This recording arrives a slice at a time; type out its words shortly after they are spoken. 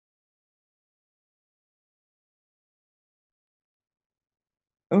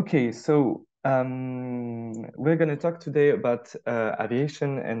Okay, so we're going to talk today about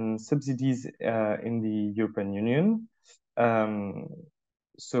aviation and subsidies in the European Union. Um,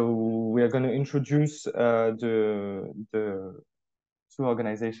 so we are going to introduce the two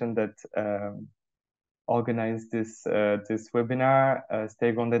organizations that organized this webinar,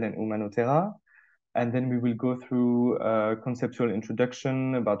 Stay Grounded and Umanotera. And then we will go through a conceptual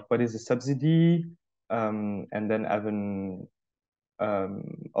introduction about what is a subsidy, and then have an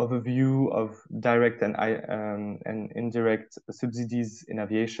overview of direct and indirect subsidies in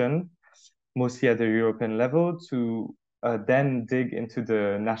aviation, mostly at the European level, to then dig into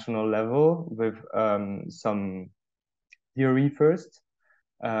the national level with some theory first,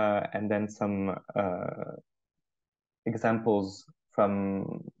 and then some examples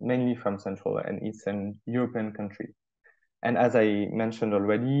mainly from Central and Eastern European countries. And as I mentioned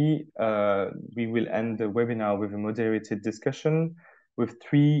already, we will end the webinar with a moderated discussion with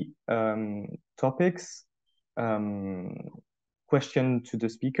three topics. Question to the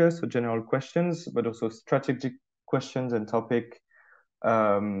speakers, so general questions, but also strategic questions and topic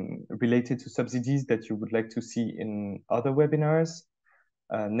related to subsidies that you would like to see in other webinars,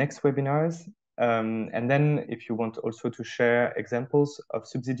 next webinars. And then if you want also to share examples of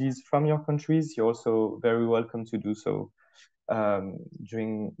subsidies from your countries, you're also very welcome to do so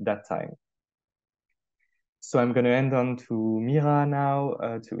during that time. So I'm going to end on to Mira now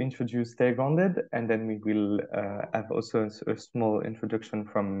to introduce Stay Grounded, and then we will have also a small introduction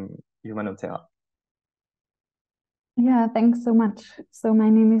from Umanotera. Yeah, thanks so much. So my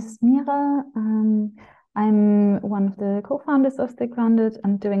name is Mira. I'm one of the co-founders of Stay Grounded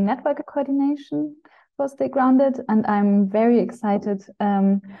and doing network coordination for Stay Grounded. And I'm very excited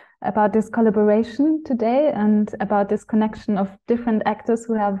about this collaboration today and about this connection of different actors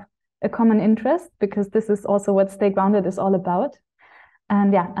who have a common interest, because this is also what Stay Grounded is all about.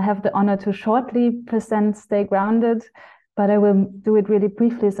 And yeah, I have the honor to shortly present Stay Grounded, but I will do it really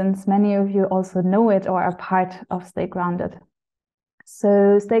briefly since many of you also know it or are part of Stay Grounded.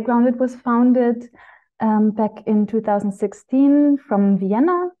 So Stay Grounded was founded back in 2016 from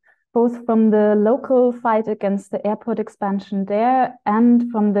Vienna, both from the local fight against the airport expansion there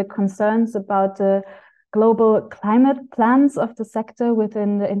and from the concerns about the global climate plans of the sector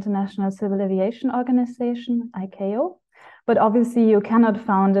within the International Civil Aviation Organization, ICAO. But obviously you cannot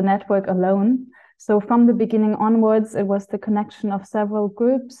found a network alone. So from the beginning onwards, it was the connection of several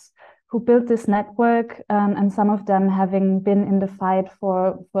groups who built this network, and some of them having been in the fight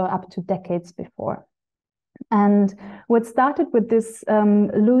for up to decades before. And what started with this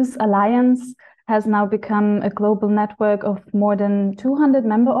loose alliance has now become a global network of more than 200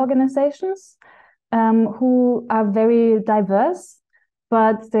 member organizations who are very diverse,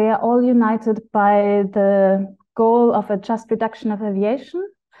 but they are all united by the goal of a just reduction of aviation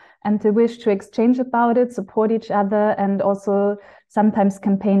and the wish to exchange about it, support each other, and also sometimes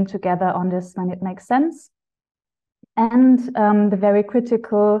campaign together on this when it makes sense. And the very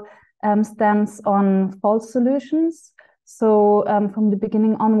critical stance on false solutions. So from the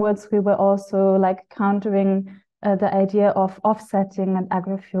beginning onwards, we were also like countering the idea of offsetting and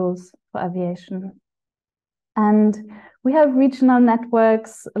agri-fuels for aviation. And we have regional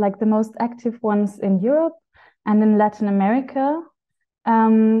networks, like the most active ones in Europe and in Latin America.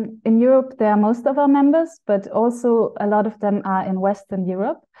 In Europe, there are most of our members, but also a lot of them are in Western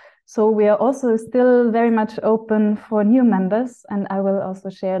Europe. So we are also still very much open for new members. And I will also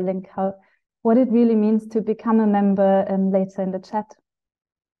share a link what it really means to become a member later in the chat.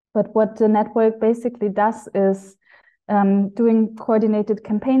 But what the network basically does is doing coordinated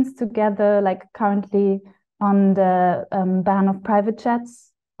campaigns together, like currently on the ban of private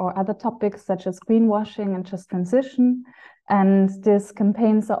jets or other topics such as greenwashing and just transition. And these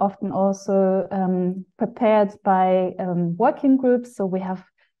campaigns are often also prepared by working groups. So we have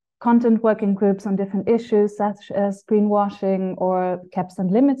content working groups on different issues such as greenwashing or caps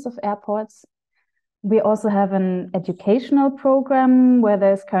and limits of airports. We also have an educational program where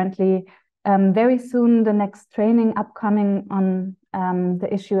there's currently very soon the next training upcoming on the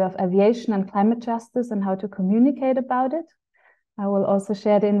issue of aviation and climate justice and how to communicate about it. I will also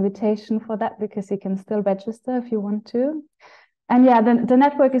share the invitation for that because you can still register if you want to. And yeah, the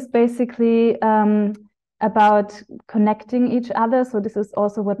network is basically about connecting each other. So this is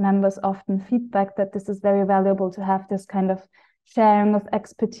also what members often feedback, that this is very valuable to have this kind of sharing of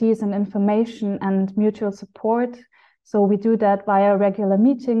expertise and information and mutual support. So we do that via regular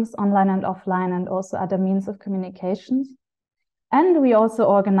meetings, online and offline, and also other means of communications. And we also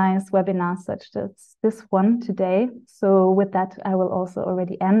organize webinars such as this one today. So with that, I will also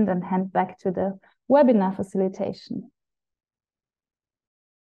already end and hand back to the webinar facilitation.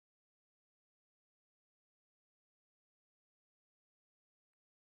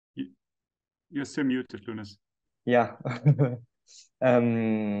 You're still muted, Lunas. Yeah.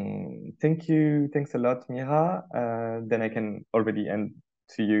 Thank you. Thanks a lot, Mira. Then I can already end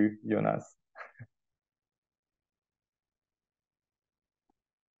to you, Jonas.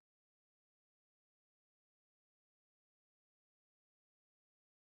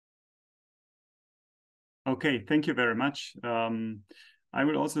 Okay, thank you very much. I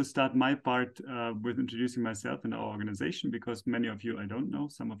will also start my part with introducing myself and our organization, because many of you I don't know,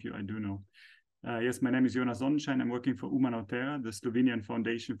 some of you I do know. Yes, my name is Jonas Sonnenschein. I'm working for Umanotera, the Slovenian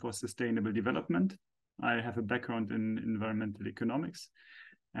Foundation for Sustainable Development. I have a background in environmental economics.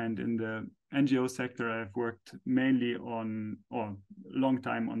 And in the NGO sector, I've worked mainly on, or long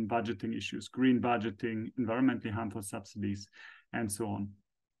time on budgeting issues, green budgeting, environmentally harmful subsidies, and so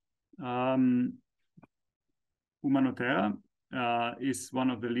on. Umanotera is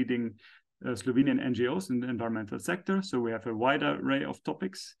one of the leading Slovenian NGOs in the environmental sector. So we have a wide array of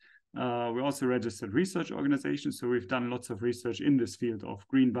topics. We're also a registered research organization. So we've done lots of research in this field of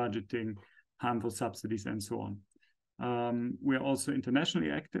green budgeting, harmful subsidies, and so on. We are also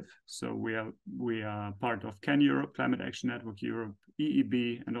internationally active. So we are part of CAN Europe, Climate Action Network Europe,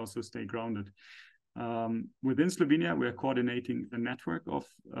 EEB, and also Stay Grounded. Within Slovenia, we are coordinating a network of,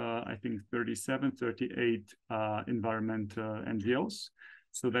 I think, 38 environmental NGOs,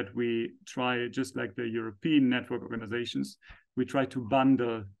 so that we try, just like the European network organizations, we try to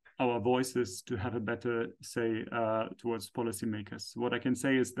bundle our voices to have a better say towards policymakers. What I can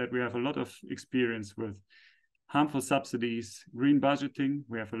say is that we have a lot of experience with harmful subsidies, green budgeting.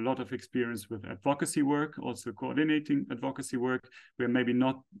 We have a lot of experience with advocacy work, also coordinating advocacy work. We're maybe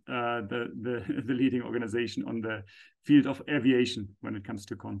not the leading organization on the field of aviation when it comes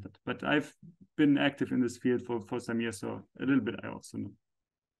to content, but I've been active in this field for some years, so a little bit I also know.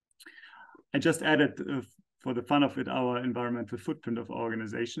 I just added, for the fun of it, our environmental footprint of our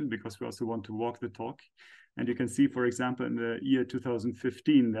organization, because we also want to walk the talk. And you can see, for example, in the year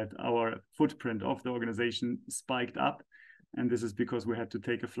 2015, that our footprint of the organization spiked up. And this is because we had to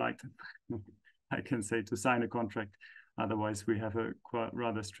take a flight, I can say, to sign a contract. Otherwise, we have a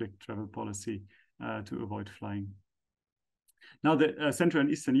rather strict travel policy to avoid flying. Now, the Central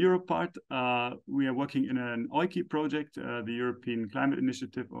and Eastern Europe part, we are working in an OIKI project, the European Climate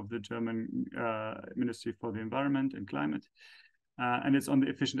Initiative of the German Ministry for the Environment and Climate. And it's on the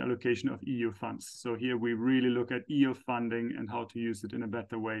efficient allocation of EU funds. So here we really look at EU funding and how to use it in a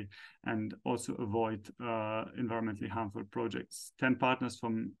better way, and also avoid environmentally harmful projects. 10 partners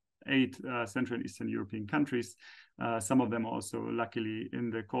from 8 Central and Eastern European countries. Some of them also luckily in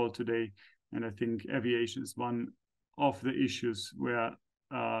the call today. And I think aviation is one of the issues where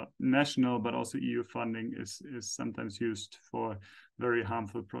national but also EU funding is sometimes used for very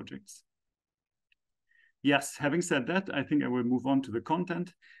harmful projects. Yes, having said that, I think I will move on to the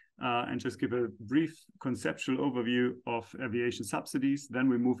content and just give a brief conceptual overview of aviation subsidies. Then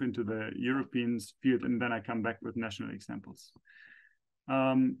we move into the European field, and then I come back with national examples.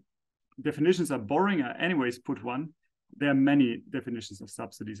 Definitions are boring. I anyways put one. There are many definitions of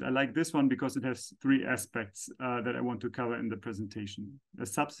subsidies. I like this one because it has 3 aspects that I want to cover in the presentation. A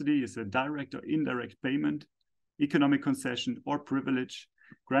subsidy is a direct or indirect payment, economic concession, or privilege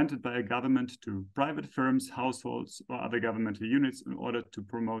granted by a government to private firms, households, or other governmental units in order to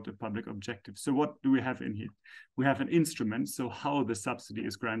promote a public objective. So what do we have in here? We have an instrument, so how the subsidy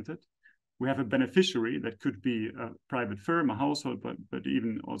is granted. We have a beneficiary, that could be a private firm, a household, but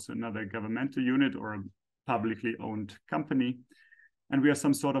even also another governmental unit or a publicly owned company. And we have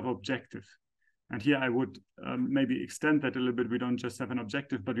some sort of objective. And here I would maybe extend that a little bit. We don't just have an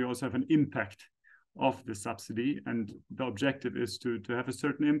objective, but we also have an impact of the subsidy, and the objective is to have a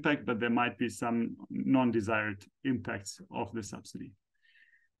certain impact, but there might be some non-desired impacts of the subsidy.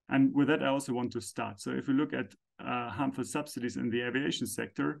 And with that, I also want to start. So if we look at harmful subsidies in the aviation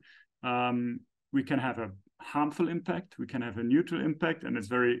sector, we can have a harmful impact, we can have a neutral impact, and it's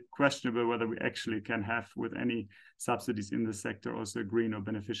very questionable whether we actually can have, with any subsidies in the sector, also a green or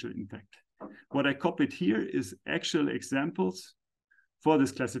beneficial impact. What I copied here is actual examples for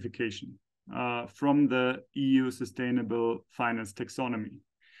this classification. From the EU Sustainable Finance Taxonomy.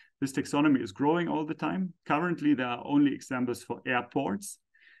 This taxonomy is growing all the time. Currently, there are only examples for airports,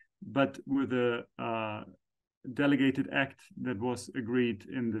 but with a delegated act that was agreed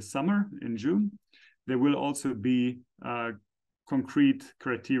in the summer, in June, there will also be concrete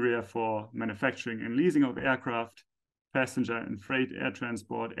criteria for manufacturing and leasing of aircraft, passenger and freight air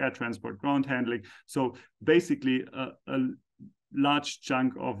transport, ground handling. So basically, a large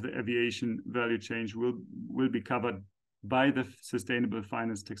chunk of the aviation value chain will be covered by the Sustainable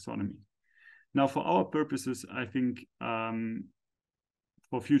Finance Taxonomy. Now, for our purposes, I think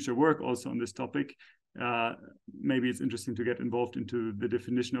future work also on this topic, maybe it's interesting to get involved into the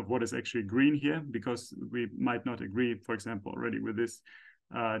definition of what is actually green here, because we might not agree, for example, already with this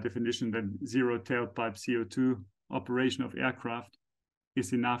definition that zero tailpipe CO2 operation of aircraft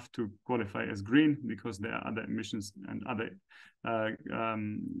is enough to qualify as green, because there are other emissions and other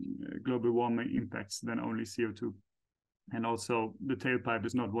global warming impacts than only CO2. And also the tailpipe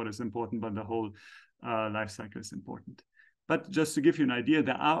is not what is important, but the whole life cycle is important. But just to give you an idea,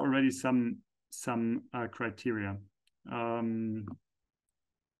 there are already some criteria. And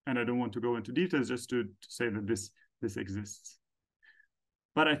I don't want to go into details, just to say that this exists.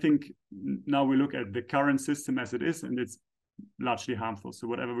 But I think now we look at the current system as it is, and it's largely harmful. So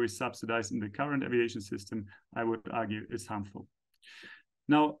whatever we subsidize in the current aviation system, I would argue is harmful.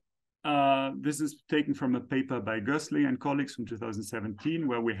 Now, this is taken from a paper by Gößling and colleagues from 2017,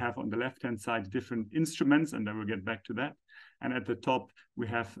 where we have on the left-hand side different instruments, and I will get back to that. And at the top, we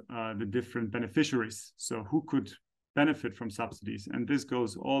have the different beneficiaries. So who could benefit from subsidies? And this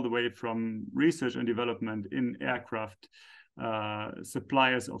goes all the way from research and development in aircraft,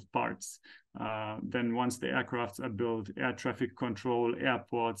 suppliers of parts. Then once the aircrafts are built, air traffic control,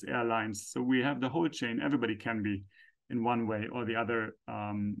 airports, airlines. So we have the whole chain. Everybody can be in one way or the other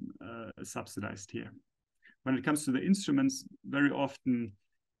subsidized here. When it comes to the instruments, very often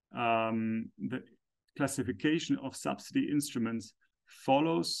the classification of subsidy instruments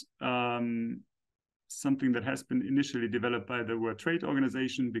follows something that has been initially developed by the World Trade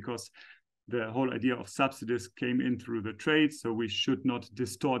Organization, because the whole idea of subsidies came in through the trade, so we should not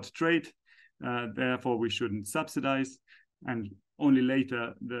distort trade, therefore we shouldn't subsidize. And only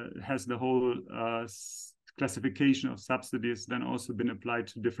later has the whole classification of subsidies then also been applied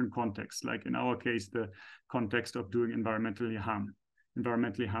to different contexts, like in our case, the context of doing environmentally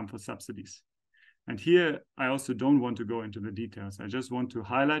harmful subsidies. And here, I also don't want to go into the details. I just want to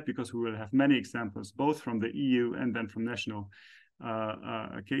highlight, because we will have many examples, both from the EU and then from national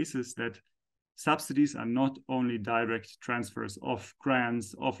cases, that subsidies are not only direct transfers of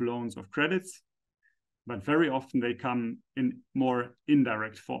grants, of loans, of credits, but very often they come in more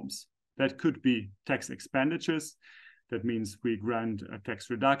indirect forms. That could be tax expenditures. That means we grant a tax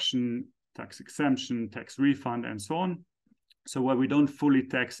reduction, tax exemption, tax refund, and so on. So where we don't fully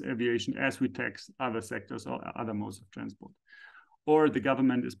tax aviation as we tax other sectors or other modes of transport. Or the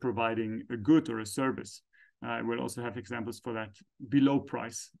government is providing a good or a service. We'll also have examples for that below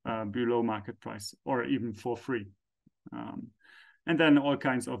price, below market price, or even for free. And then all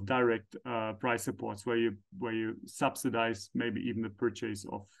kinds of direct price supports where you subsidize maybe even the purchase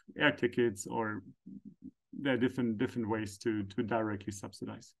of air tickets, or there are different ways to directly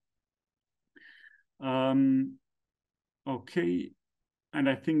subsidize. Okay, and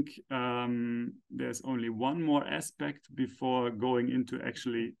I think there's only one more aspect before going into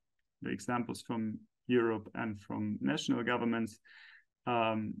actually the examples from Europe and from national governments.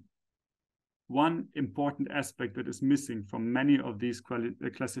 One important aspect that is missing from many of these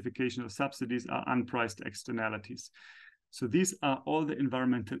classification of subsidies are unpriced externalities. So these are all the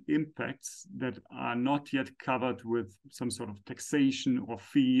environmental impacts that are not yet covered with some sort of taxation or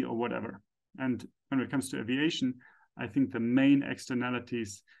fee or whatever. And when it comes to aviation, I think the main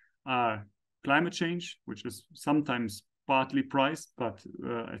externalities are climate change, which is sometimes partly priced, but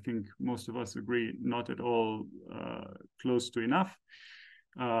I think most of us agree not at all close to enough.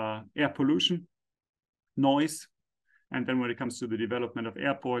 Air pollution, noise, and then when it comes to the development of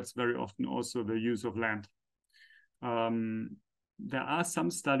airports, very often also the use of land. There are some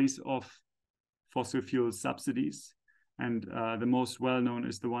studies of fossil fuel subsidies, and the most well-known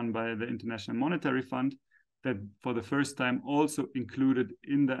is the one by the International Monetary Fund, that for the first time also included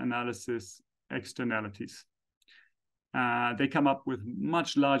in the analysis externalities. They come up with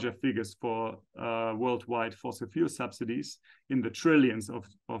much larger figures for worldwide fossil fuel subsidies in the trillions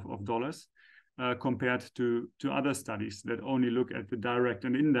of dollars compared to other studies that only look at the direct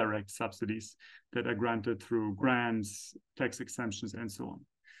and indirect subsidies that are granted through grants, tax exemptions, and so on.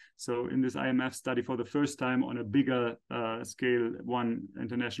 So in this IMF study, for the first time on a bigger scale, one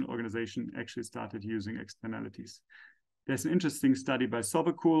international organization actually started using externalities. There's an interesting study by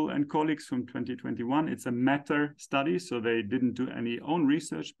Sobekul and colleagues from 2021. It's a meta study, so they didn't do any own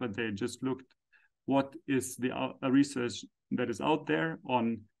research, but they just looked what is the research that is out there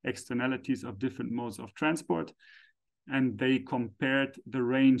on externalities of different modes of transport. And they compared the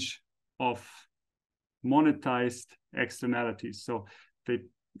range of monetized externalities. So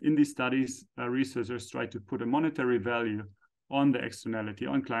in these studies, researchers tried to put a monetary value on the externality,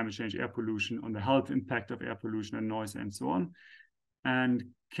 on climate change, air pollution, on the health impact of air pollution and noise and so on, and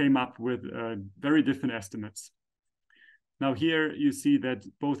came up with very different estimates. Now here you see that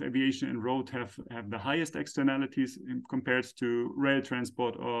both aviation and road have the highest externalities compared to rail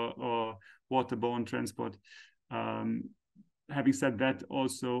transport or waterborne transport. Having said that,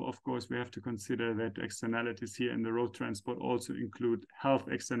 also, of course, we have to consider that externalities here in the road transport also include health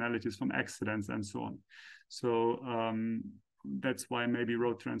externalities from accidents and so on. So that's why maybe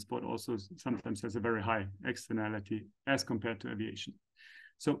road transport also sometimes has a very high externality as compared to aviation.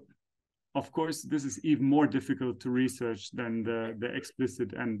 So, of course, this is even more difficult to research than the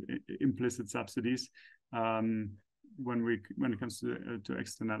explicit and implicit subsidies when it comes to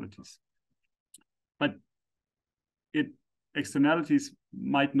externalities. But externalities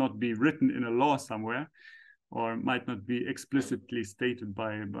might not be written in a law somewhere, or might not be explicitly stated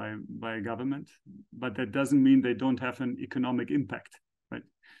by a government, but that doesn't mean they don't have an economic impact, right?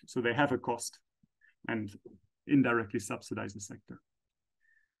 So they have a cost and indirectly subsidize the sector.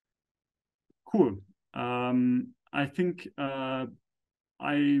 Cool. I think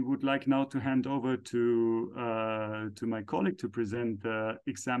I would like now to hand over to my colleague to present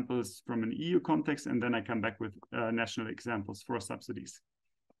examples from an EU context, and then I come back with national examples for subsidies.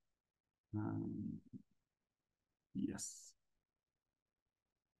 Yes.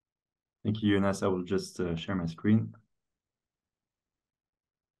 Thank you, Jonas. I will just share my screen.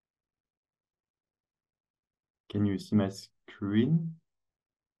 Can you see my screen?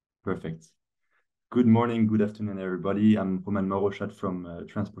 Perfect. Good morning, good afternoon, everybody. I'm Roman Morochat from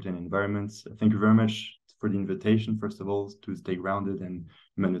Transport and Environment. Thank you very much for the invitation, first of all, to Stay Grounded and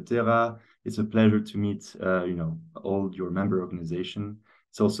Umanotera. It's a pleasure to meet, all your member organization.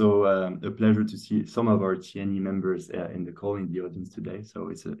 It's also a pleasure to see some of our TNE members in the call, in the audience today. So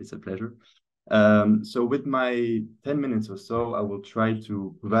it's a pleasure. So with my 10 minutes or so, I will try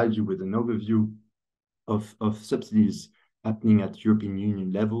to provide you with an overview of subsidies happening at European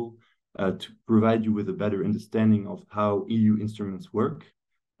Union level, to provide you with a better understanding of how EU instruments work.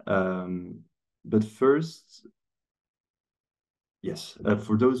 But first, yes,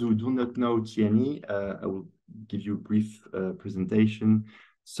 for those who do not know TNE, I will give you a brief presentation.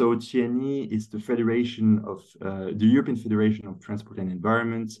 So TNE is the Federation of the European Federation of Transport and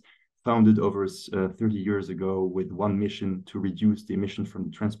Environment, founded over 30 years ago with one mission: to reduce the emissions from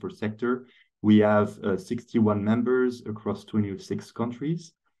the transport sector. We have 61 members across 26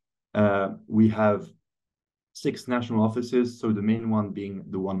 countries. We have 6 national offices, so the main one being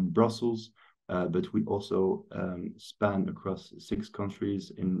the one in Brussels, but we also span across 6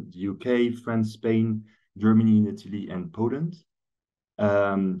 countries in the UK, France, Spain, Germany, Italy, and Poland.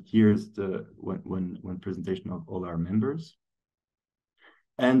 Here's the one presentation of all our members.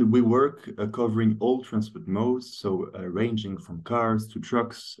 And we work covering all transport modes, so ranging from cars to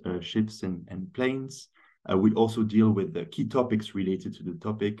trucks, ships, and planes. We also deal with the key topics related to the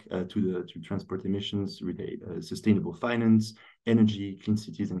topic, to transport emissions, sustainable finance, energy, clean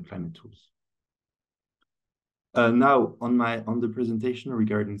cities, and climate tools. Now, on the presentation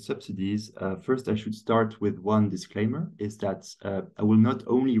regarding subsidies, first I should start with one disclaimer: is that I will not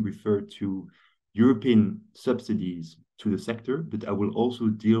only refer to European subsidies to the sector, but I will also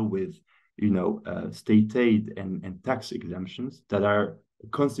deal with, state aid and tax exemptions that are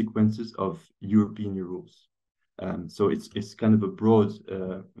consequences of European rules. So it's kind of a broad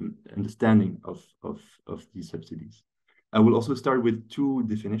understanding of these subsidies. I will also start with 2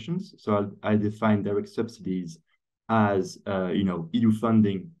 definitions. So I define direct subsidies as EU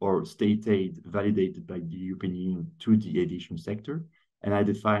funding or state aid validated by the European Union to the aviation sector. And I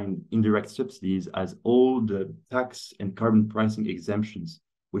define indirect subsidies as all the tax and carbon pricing exemptions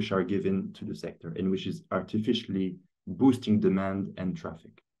which are given to the sector and which is artificially boosting demand and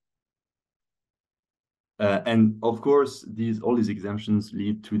traffic. And of course, all these exemptions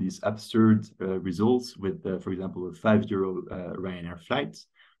lead to these absurd results with, for example, a €5 Ryanair flight,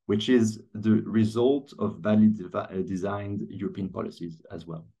 which is the result of badly designed European policies as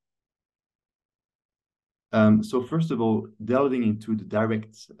well. So first of all, delving into the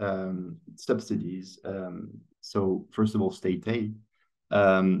direct subsidies. So first of all, state aid.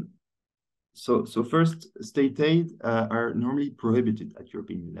 So first, state aid are normally prohibited at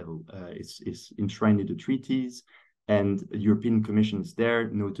European level. It's enshrined in the treaties, and the European Commission is there,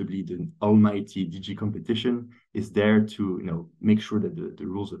 notably the almighty DG Competition is there to make sure that the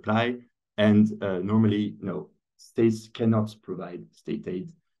rules apply. And normally, states cannot provide state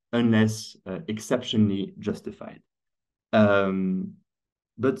aid unless exceptionally justified.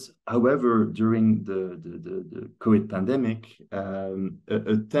 But however, during the COVID pandemic,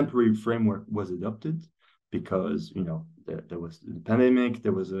 a temporary framework was adopted because there was the pandemic,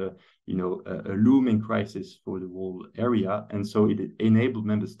 there was a looming crisis for the whole area, and so it enabled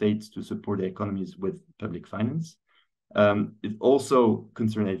member states to support their economies with public finance. It also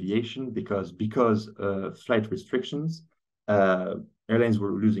concerned aviation because flight restrictions, airlines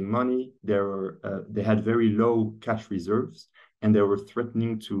were losing money. They had very low cash reserves, and they were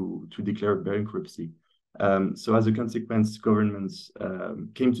threatening to declare bankruptcy. So as a consequence, governments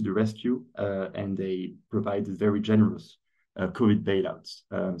came to the rescue, and they provided very generous COVID bailouts.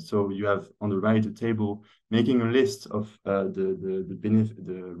 So you have on the right a table making a list of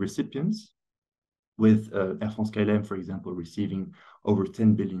the recipients, with Air France-KLM, for example, receiving over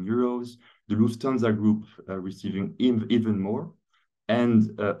 10 billion euros, the Lufthansa Group receiving even more,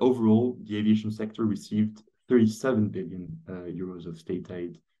 and overall, the aviation sector received 37 billion euros of state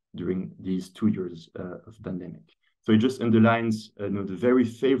aid during these 2 years of pandemic. So it just underlines the very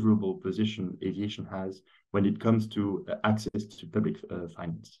favorable position aviation has when it comes to access to public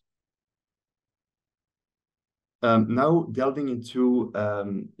finance. Now delving into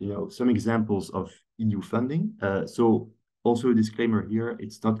some examples of EU funding. So also a disclaimer here,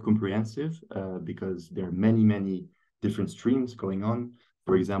 it's not comprehensive because there are many different streams going on.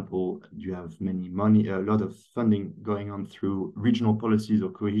 For example, you have a lot of funding going on through regional policies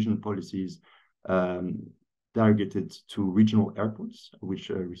or cohesion policies targeted to regional airports, which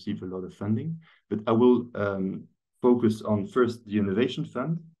receive a lot of funding. But I will focus on first the Innovation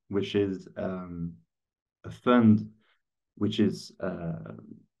Fund, which is a fund which is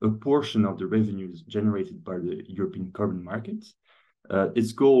a portion of the revenues generated by the European carbon market.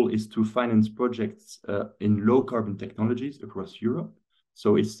 Its goal is to finance projects in low carbon technologies across Europe.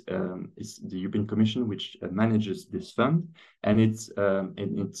 So it's the European Commission which manages this fund, and it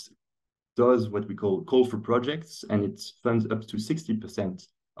does what we call for projects, and it funds up to 60%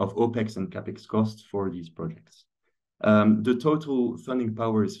 of OPEX and CAPEX costs for these projects. The total funding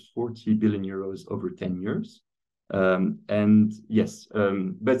power is 40 billion euros over 10 years. And yes,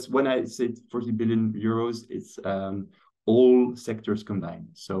 but when I say 40 billion euros, it's all sectors combined.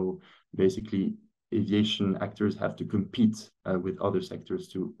 So basically, aviation actors have to compete with other sectors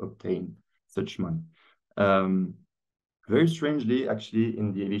to obtain such money. Very strangely, actually,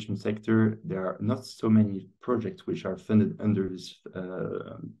 in the aviation sector, there are not so many projects which are funded under this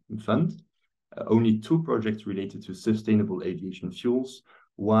fund. Only 2 projects related to sustainable aviation fuels,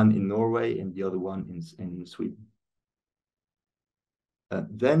 one in Norway and the other one in Sweden.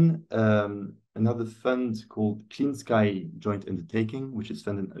 Then another fund called Clean Sky Joint Undertaking, which is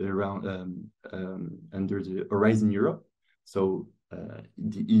funded around under the Horizon Europe. So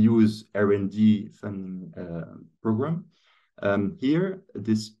the EU's R&D funding program. Here,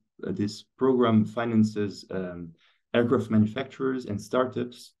 this program finances aircraft manufacturers and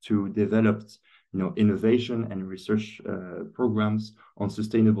startups to develop innovation and research programs on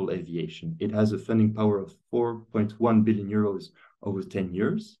sustainable aviation. It has a funding power of 4.1 billion euros over 10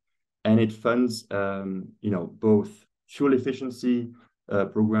 years, and it funds both fuel efficiency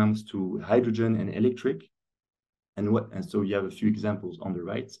programs to hydrogen and electric, and so you have a few examples on the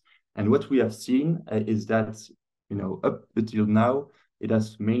right. And what we have seen is that up until now, it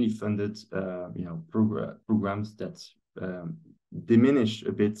has mainly funded programs that diminish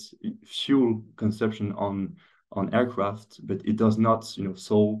a bit fuel consumption on aircraft, but it does not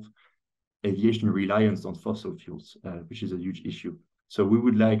solve aviation reliance on fossil fuels, which is a huge issue. So we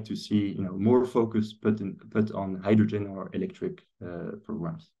would like to see more focus put on hydrogen or electric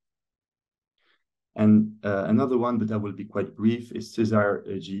programs. And another one, but I will be quite brief, is Cesar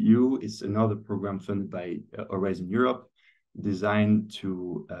GU. It's another program funded by Horizon Europe, designed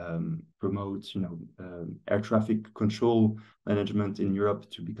to promote air traffic control management in Europe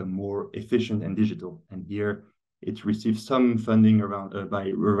to become more efficient and digital. And here it received some funding around by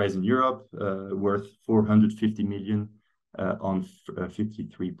Horizon Europe, worth 450 million on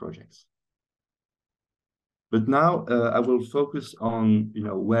 53 projects. But now I will focus on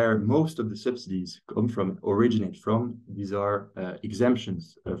where most of the subsidies originate from. These are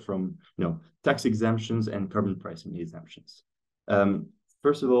exemptions from tax exemptions and carbon pricing exemptions.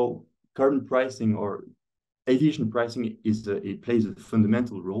 First of all, carbon pricing or aviation pricing it plays a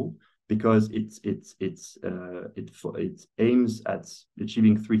fundamental role because it aims at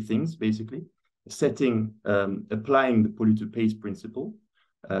achieving 3 things basically: applying the polluter pays principle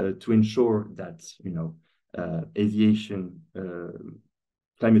to ensure that aviation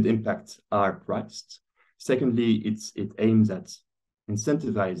climate impacts are priced. Secondly, it aims at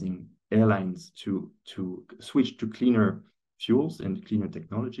incentivizing airlines to switch to cleaner fuels and cleaner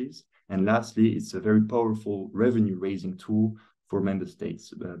technologies. And lastly, it's a very powerful revenue-raising tool for member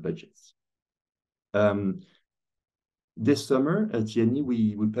states' budgets. This summer at TNE,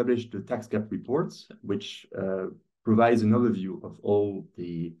 we published the tax gap reports, which provides an overview of all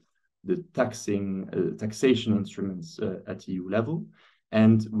the the taxation instruments at EU level,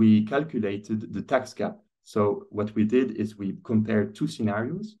 and we calculated the tax gap. So what we did is we compared two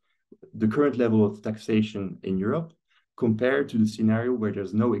scenarios, the current level of taxation in Europe compared to the scenario where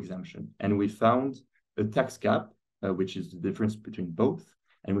there's no exemption. And we found a tax gap, which is the difference between both.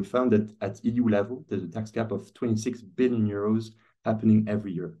 And we found that at EU level, there's a tax gap of 26 billion euros happening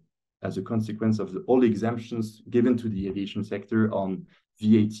every year as a consequence of all the exemptions given to the aviation sector on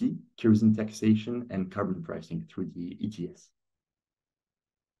VAT, kerosene taxation, and carbon pricing through the ETS.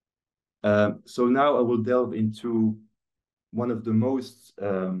 So now I will delve into one of the most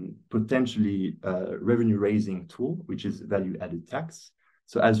potentially revenue-raising tool, which is value-added tax.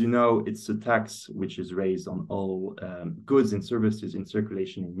 So as you know, it's a tax which is raised on all goods and services in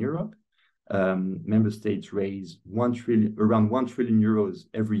circulation in Europe. Member states raise around 1 trillion euros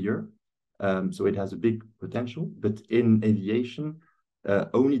every year. So it has a big potential, but in aviation,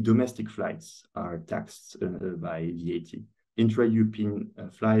 only domestic flights are taxed by VAT. Intra-European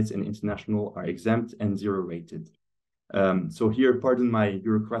flights and international are exempt and zero rated. So here, pardon my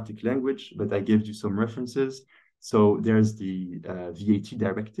bureaucratic language, but I gave you some references. So there's the VAT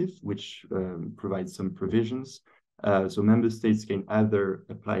directive, which provides some provisions. So member states can either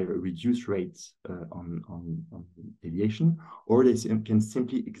apply a reduced rate on aviation, or they can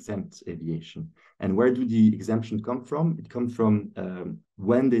simply exempt aviation. And where do the exemptions come from? It comes from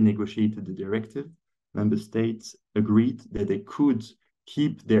when they negotiated the directive, member states agreed that they could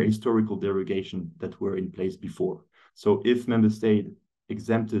keep their historical derogation that were in place before. So if member state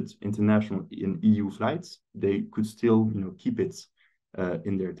exempted international and EU flights, they could still, keep it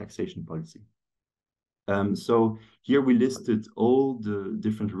in their taxation policy. So here we listed all the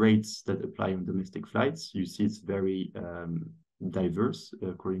different rates that apply on domestic flights. You see it's very diverse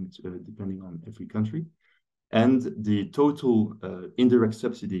according to depending on every country. And the total indirect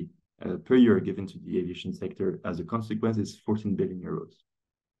subsidy per year given to the aviation sector as a consequence is 14 billion euros.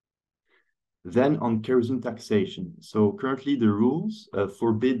 Then on kerosene taxation. So currently the rules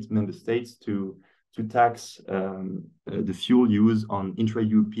forbid member states to tax the fuel used on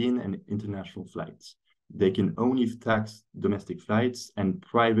intra-European and international flights. They can only tax domestic flights and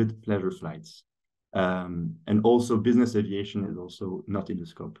private pleasure flights. And also business aviation is also not in the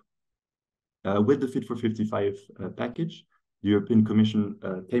scope. With the Fit for 55 package, the European Commission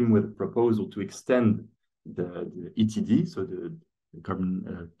came with a proposal to extend the ETD, so the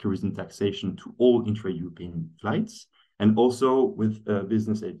carbon kerosene taxation, to all intra-European flights, and also with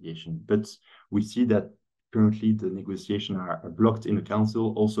business aviation. But we see that currently the negotiations are blocked in the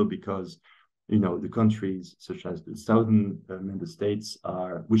Council, also because the countries such as the southern member states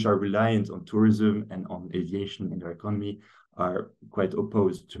which are reliant on tourism and on aviation in their economy, are quite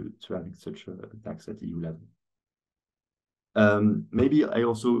opposed to having such a tax at EU level. Maybe I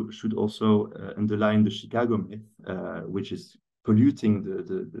should underline the Chicago myth, which is polluting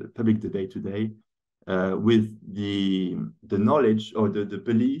the public debate today, with the knowledge or the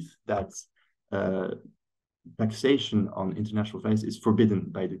belief that taxation on international flights is forbidden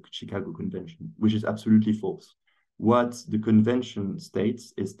by the Chicago Convention, which is absolutely false. What the convention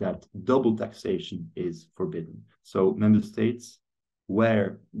states is that double taxation is forbidden. So member states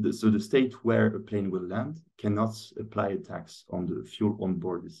the state where a plane will land cannot apply a tax on the fuel on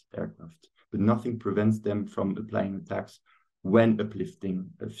board this aircraft, but nothing prevents them from applying a tax when uplifting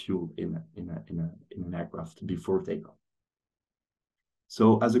a fuel in an aircraft before takeoff.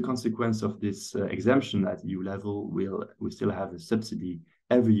 So as a consequence of this exemption at EU level, we still have a subsidy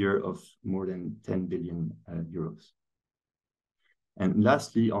every year of more than 10 billion euros. And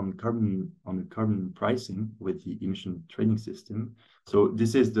lastly, on carbon pricing with the emission trading system. So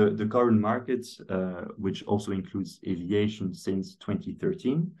this is the carbon market, which also includes aviation since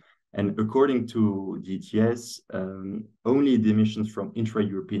 2013. And according to the ETS, only the emissions from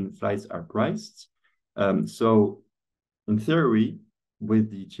intra-European flights are priced. So in theory,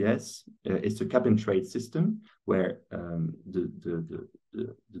 with the ETS, it's a cap and trade system where the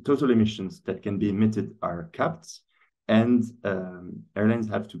total emissions that can be emitted are capped, and airlines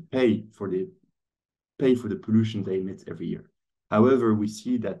have to pay for the pollution they emit every year. However, we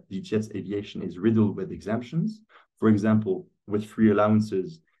see that the ETS aviation is riddled with exemptions. For example, with free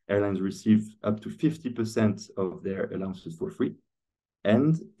allowances, airlines receive up to 50% of their allowances for free.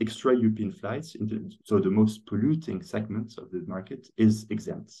 And extra-European flights, so the most polluting segments of the market, is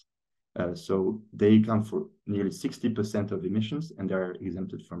exempt. So they account for nearly 60% of emissions, and they are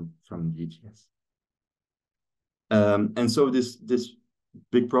exempted from the ETS. And so this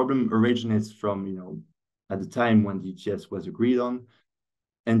big problem originates from, at the time when the ETS was agreed on,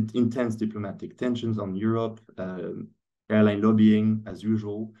 and intense diplomatic tensions on Europe, airline lobbying as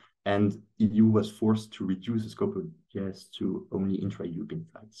usual, And EU was forced to reduce the scope of GS to only intra-European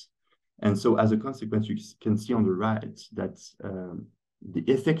flights. And so as a consequence, you can see on the right that the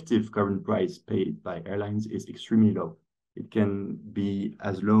effective current price paid by airlines is extremely low. It can be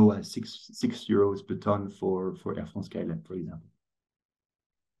as low as six euros per ton for Air France-KLM, for example.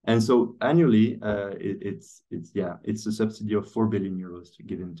 And so annually, it's a subsidy of 4 billion euros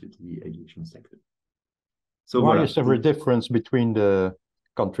given to the aviation sector. So why is there a difference between the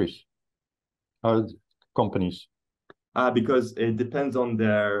countries, companies? Because it depends on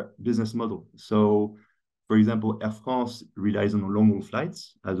their business model. So, for example, Air France relies on long-haul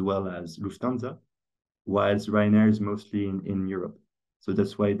flights as well as Lufthansa, whilst Ryanair is mostly in Europe. So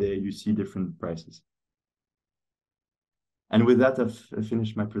that's why you see different prices. And with that, I've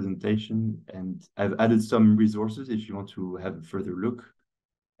finished my presentation, and I've added some resources if you want to have a further look.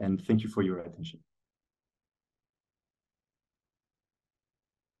 And thank you for your attention.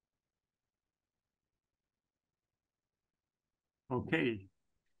 Okay,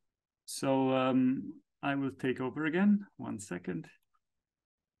 so I will take over again. 1 second.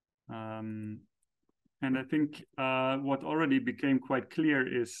 And I think what already became quite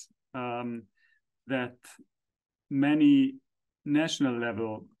clear is that many national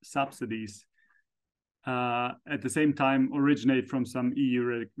level subsidies at the same time originate from some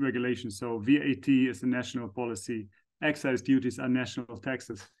EU regulations. So VAT is a national policy, excise duties are national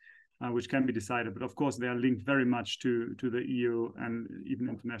taxes, which can be decided. But of course, they are linked very much to the EU and even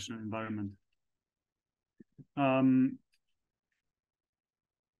international environment.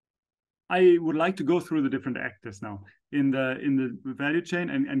 I would like to go through the different actors now in the value chain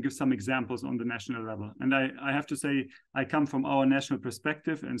and give some examples on the national level. And I have to say, I come from our national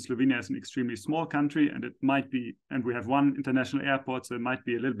perspective, and Slovenia is an extremely small country, and it might be, and we have one international airport, so it might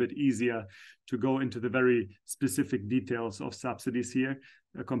be a little bit easier to go into the very specific details of subsidies here,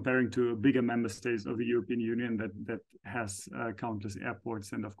 comparing to bigger member states of the European Union that has countless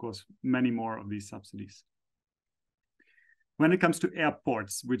airports and, of course, many more of these subsidies. When it comes to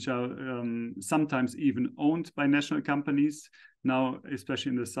airports, which are sometimes even owned by national companies, now,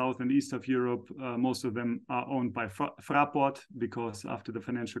 especially in the south and east of Europe, most of them are owned by Fraport, because after the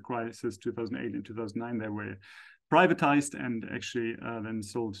financial crisis, 2008 and 2009, they were privatized and actually then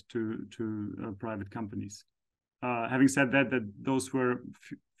sold to private companies. Having said that those were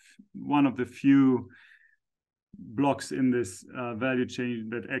one of the few blocks in this value chain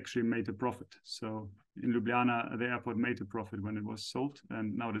that actually made a profit. So in Ljubljana, the airport made a profit when it was sold,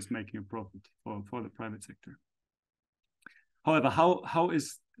 and now it is making a profit for the private sector. However, how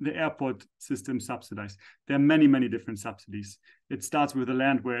is the airport system subsidized? There are many, many different subsidies. It starts with the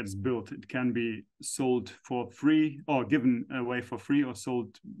land where it's built. It can be sold for free or given away for free or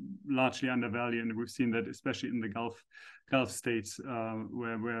sold largely undervalued. And we've seen that especially in the Gulf states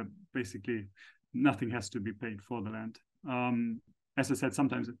where basically nothing has to be paid for the land. As I said,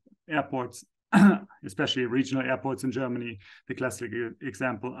 sometimes airports, especially regional airports in Germany, the classic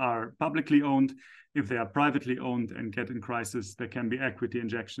example, are publicly owned. If they are privately owned and get in crisis, there can be equity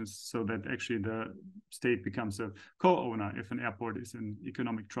injections so that actually the state becomes a co-owner if an airport is in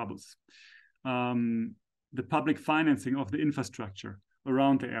economic troubles. The public financing of the infrastructure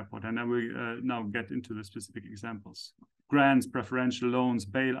around the airport, and I will now get into the specific examples. Grants, preferential loans,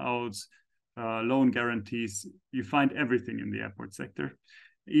 bailouts, loan guarantees, you find everything in the airport sector,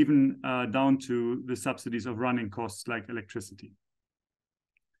 even down to the subsidies of running costs like electricity.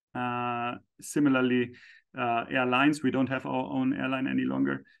 Similarly, airlines, we don't have our own airline any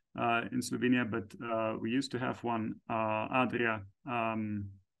longer in Slovenia, but we used to have one, Adria.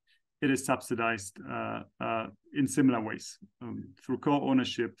 It is subsidized in similar ways, through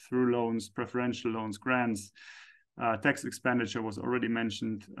co-ownership, through loans, preferential loans, grants. Tax expenditure was already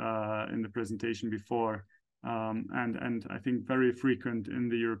mentioned in the presentation before. And I think very frequent in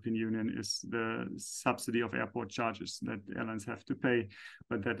the European Union is the subsidy of airport charges that airlines have to pay,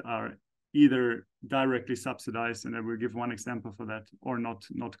 but that are either directly subsidized, and I will give one example for that, or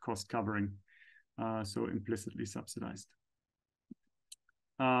not cost covering, so implicitly subsidized.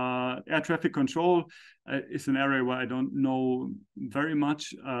 Air traffic control is an area where I don't know very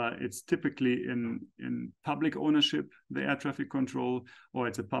much. It's typically in public ownership, the air traffic control, or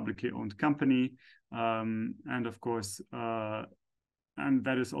it's a publicly owned company. And of course, and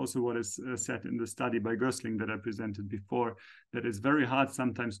that is also what is said in the study by Gößling that I presented before, that it's very hard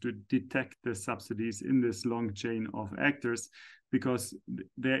sometimes to detect the subsidies in this long chain of actors, because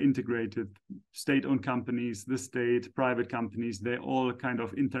they're integrated. State-owned companies, the state, private companies, they all kind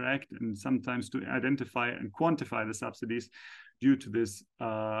of interact, and sometimes to identify and quantify the subsidies due to this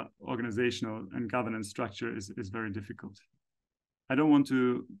organizational and governance structure is very difficult. I don't want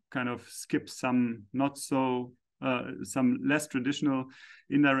to kind of skip some some less traditional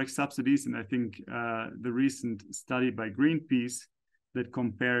indirect subsidies. And I think the recent study by Greenpeace that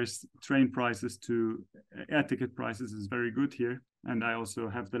compares train prices to air ticket prices is very good here. And I also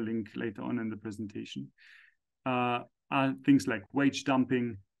have the link later on in the presentation. Are things like wage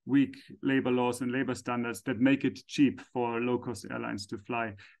dumping, weak labor laws and labor standards that make it cheap for low-cost airlines to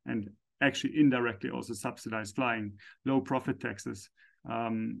fly and actually indirectly also subsidize flying, low profit taxes.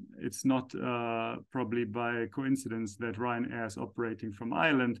 It's not probably by coincidence that Ryanair is operating from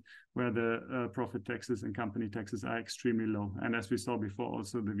Ireland, where the profit taxes and company taxes are extremely low. And as we saw before,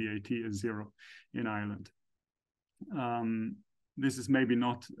 also the VAT is 0 in Ireland. This is maybe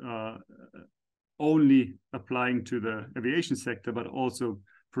not only applying to the aviation sector, but also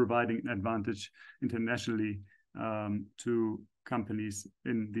providing an advantage internationally to companies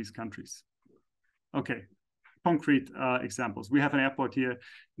in these countries. Okay. Concrete examples. We have an airport here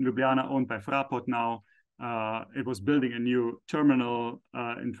in Ljubljana owned by Fraport now. It was building a new terminal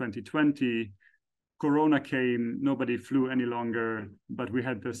in 2020. Corona came, nobody flew any longer, but we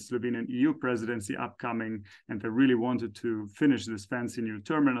had the Slovenian EU presidency upcoming, and they really wanted to finish this fancy new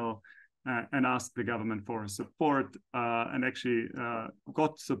terminal and asked the government for support, and actually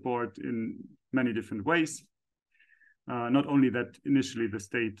got support in many different ways. Not only that initially the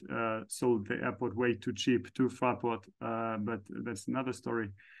state sold the airport way too cheap to Fraport, but that's another story.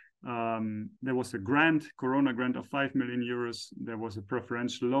 There was a grant, Corona grant of 5 million euros. There was a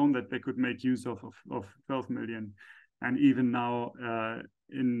preferential loan that they could make use of 12 million. And even now,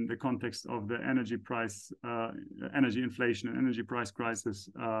 in the context of the energy price, energy inflation and energy price crisis,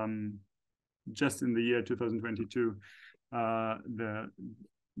 just in the year 2022,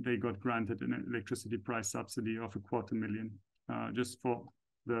 they got granted an electricity price subsidy of 250,000 just for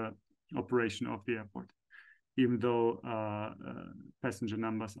the operation of the airport, even though passenger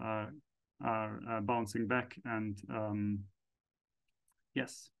numbers are bouncing back. And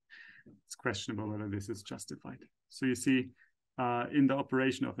yes, it's questionable whether this is justified. So you see, in the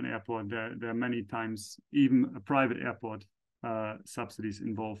operation of an airport, there are many times even a private airport subsidies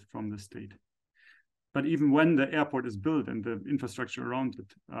involved from the state. But even when the airport is built and the infrastructure around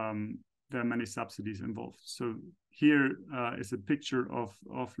it, there are many subsidies involved. So here is a picture of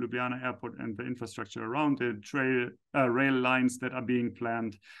Ljubljana Airport and the infrastructure around it, rail lines that are being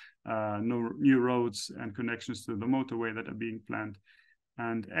planned, new roads and connections to the motorway that are being planned.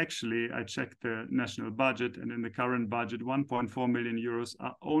 And actually, I checked the national budget, and in the current budget, 1.4 million euros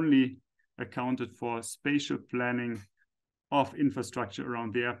are only accounted for spatial planning of infrastructure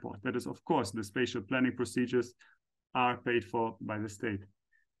around the airport. That is, of course, the spatial planning procedures are paid for by the state,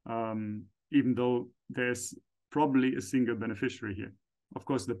 even though there's probably a single beneficiary here. Of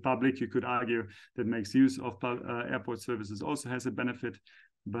course, the public, you could argue, that makes use of airport services also has a benefit,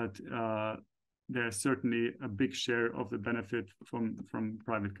 but there's certainly a big share of the benefit from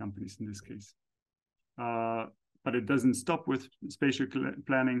private companies in this case. But it doesn't stop with spatial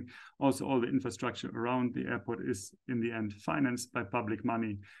planning. Also, all the infrastructure around the airport is, in the end, financed by public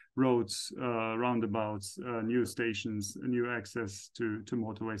money, roads, roundabouts, new stations, new access to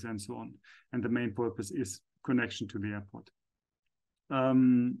motorways, and so on. And the main purpose is connection to the airport.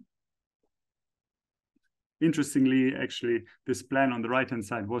 Interestingly, actually, this plan on the right-hand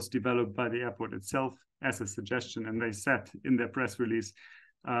side was developed by the airport itself as a suggestion, and they said in their press release,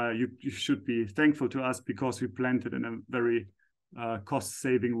 you should be thankful to us because we planned it in a very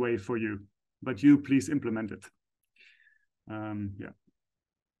cost-saving way for you, but you please implement it. Yeah,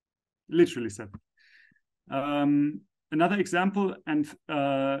 literally said. Another example, and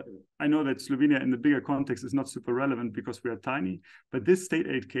I know that Slovenia in the bigger context is not super relevant because we are tiny, but this state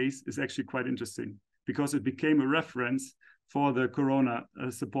aid case is actually quite interesting because it became a reference for the Corona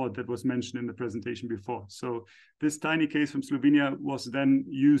support that was mentioned in the presentation before. So this tiny case from Slovenia was then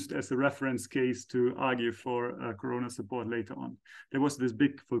used as a reference case to argue for Corona support later on. There was this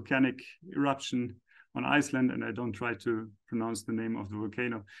big volcanic eruption on Iceland, and I don't try to pronounce the name of the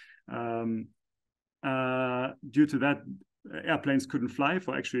volcano. Due to that, airplanes couldn't fly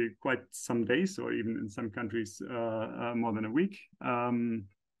for actually quite some days, or even in some countries more than a week.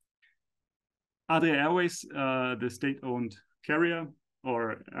 Adria Airways, the state-owned carrier,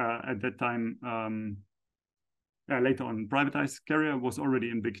 or at that time, later on privatized carrier, was already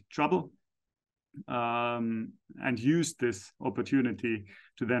in big trouble, and used this opportunity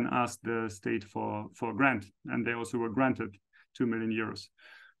to then ask the state for a grant. And they also were granted 2 million euros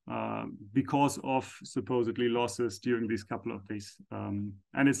because of supposedly losses during these couple of days.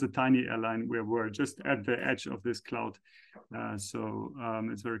 And it's a tiny airline where we're just at the edge of this cloud. So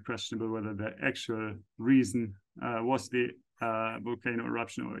it's very questionable whether the actual reason was the volcano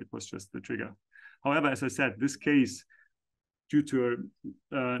eruption, or it was just the trigger. However, as I said, this case, due to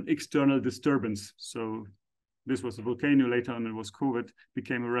an external disturbance, so this was a volcano, later on it was COVID,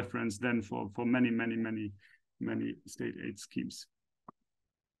 became a reference then for many state aid schemes.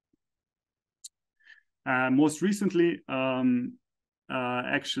 Most recently,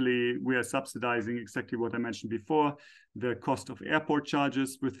 actually, we are subsidizing exactly what I mentioned before, the cost of airport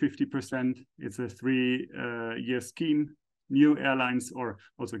charges with 50%. It's a 3-year scheme. New airlines, or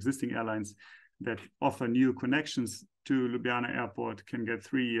also existing airlines that offer new connections to Ljubljana Airport, can get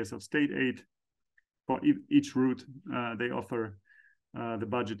 3 years of state aid for each route they offer. The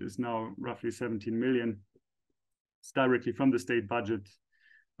budget is now roughly 17 million. It's directly from the state budget.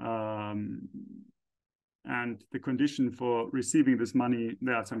 And the condition for receiving this money,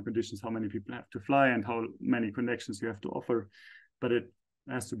 there are some conditions, how many people have to fly and how many connections you have to offer, but it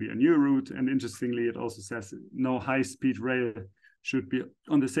has to be a new route. And interestingly, it also says no high-speed rail should be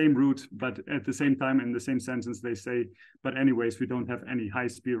on the same route, but at the same time, in the same sentence, they say, but anyways, we don't have any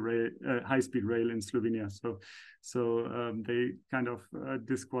high-speed rail in Slovenia. So they kind of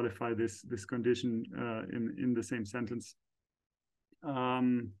disqualify this condition in the same sentence.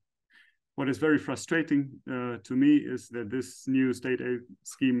 What is very frustrating to me is that this new state aid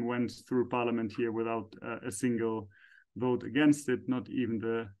scheme went through parliament here without a single vote against it. Not even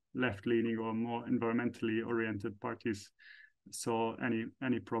the left-leaning or more environmentally oriented parties saw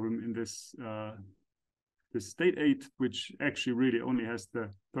any problem in this this state aid, which actually really only has the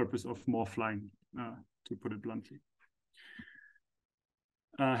purpose of more flying, to put it bluntly.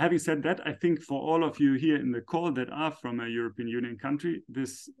 Having said that, I think for all of you here in the call that are from a European Union country,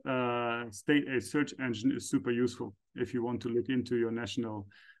 this state aid search engine is super useful if you want to look into your national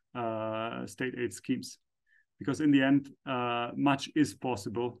state aid schemes. Because in the end, much is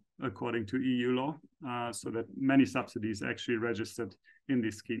possible according to EU law, so that many subsidies actually registered in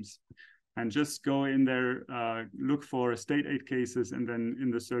these schemes. And just go in there, look for state aid cases, and then in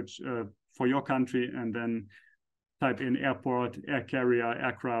the search for your country, and then type in airport, air carrier,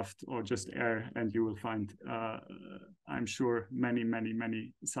 aircraft, or just air, and you will find, I'm sure,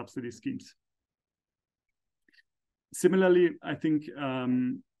 many subsidy schemes. Similarly, I think,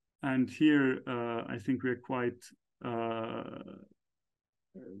 and here I think we're quite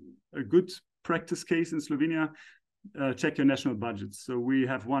a good practice case in Slovenia. Check your national budgets. So we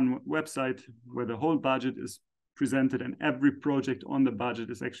have one website where the whole budget is presented, and every project on the budget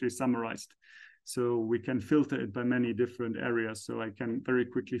is actually summarized. So we can filter it by many different areas. So I can very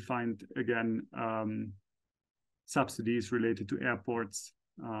quickly find, again, subsidies related to airports,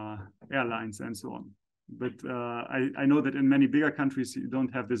 airlines, and so on. But I know that in many bigger countries, you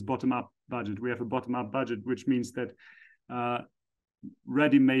don't have this bottom-up budget. We have a bottom-up budget, which means that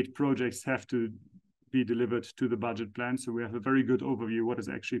ready-made projects have to be delivered to the budget plan. So we have a very good overview what is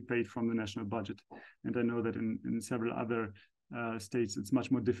actually paid from the national budget. And I know that in several other states, it's much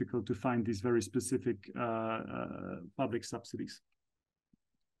more difficult to find these very specific public subsidies.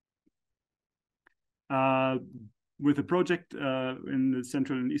 With the project in the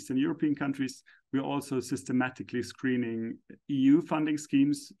Central and Eastern European countries, we're also systematically screening EU funding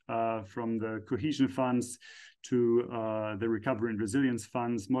schemes from the cohesion funds to the Recovery and Resilience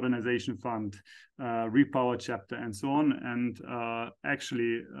Funds, Modernization Fund, Repower Chapter, and so on. And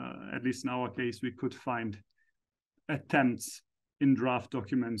actually, at least in our case, we could find attempts in draft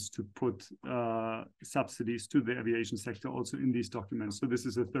documents to put subsidies to the aviation sector also in these documents. So this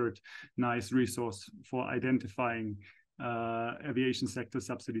is a third nice resource for identifying aviation sector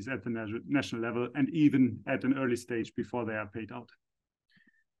subsidies at the national level, and even at an early stage before they are paid out.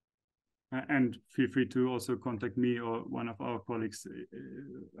 And feel free to also contact me or one of our colleagues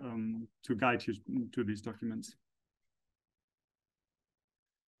to guide you to these documents.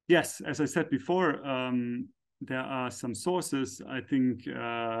 Yes, as I said before, there are some sources. I think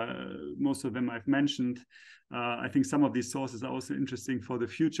most of them I've mentioned. I think some of these sources are also interesting for the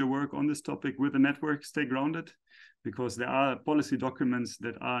future work on this topic with the network Stay Grounded, because there are policy documents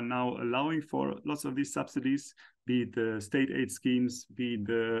that are now allowing for lots of these subsidies, be it the state aid schemes, be it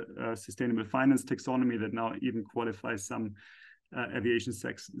the sustainable finance taxonomy that now even qualifies some aviation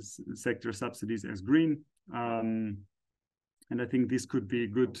sector subsidies as green. And I think this could be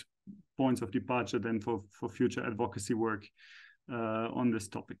good points of departure then for future advocacy work on this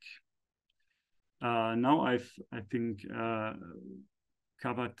topic. Now I think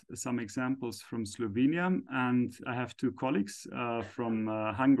covered some examples from Slovenia, and I have two colleagues from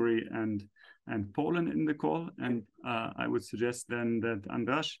Hungary and Poland in the call, and I would suggest then that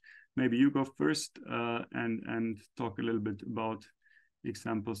András, maybe you go first and talk a little bit about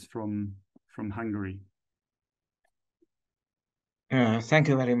examples from Hungary. Thank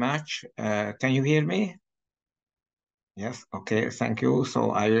you very much. Can you hear me? Yes, okay, thank you.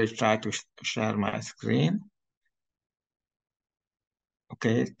 So I will try to share my screen.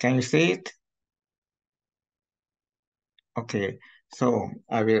 Okay, can you see it? Okay, so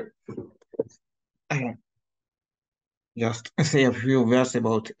I will just say a few words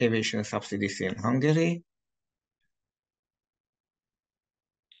about aviation subsidies in Hungary.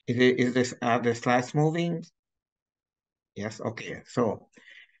 Are the slides moving? Yes, okay. So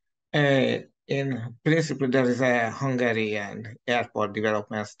in principle, there is a Hungarian airport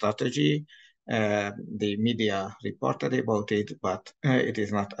development strategy. The media reported about it, but it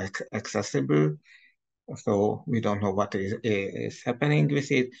is not accessible. So we don't know what is happening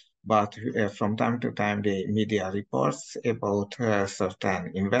with it. But from time to time, the media reports about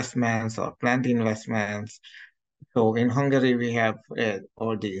certain investments or planned investments. So in Hungary, we have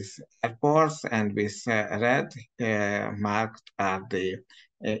all these airports, and with red marked are the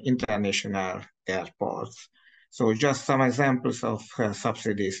international airports. So just some examples of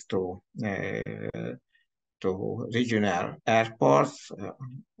subsidies to regional airports.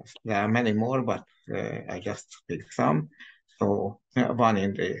 There are many more, but I just pick some. So one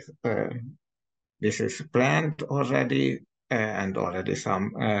in this is planned already, and already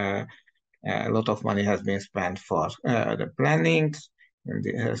a lot of money has been spent for the planning in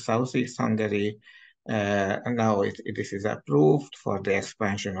the southeast Hungary. And now this is approved for the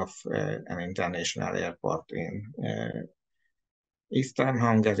expansion of an international airport in eastern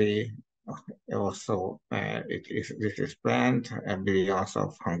Hungary. Also, this is planned, billions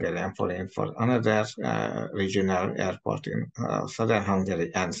of Hungarian forint for another regional airport in southern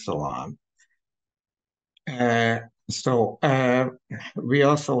Hungary, and so on. We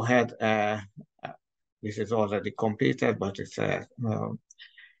also had, this is already completed, but it's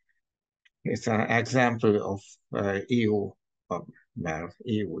an example of EU,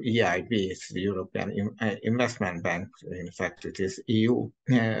 EU EIB, it's the European Investment Bank. In fact, it is EU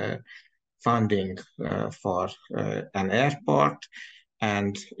funding for an airport,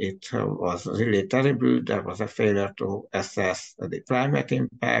 and it was really terrible. There was a failure to assess the climate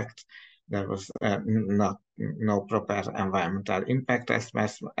impact. There was no proper environmental impact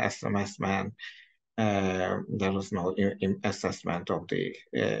assessment. There was no assessment of the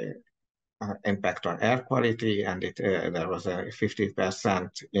impact on air quality, and there was a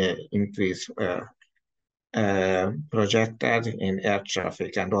 50% increase projected in air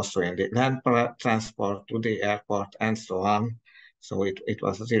traffic and also in the land transport to the airport and so on. So it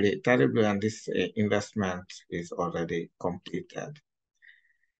was really terrible, and this investment is already completed.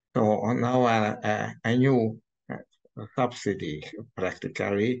 So now a new subsidy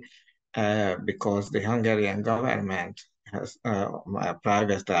practically, because the Hungarian government has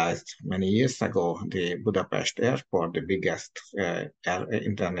privatized many years ago the Budapest airport, the biggest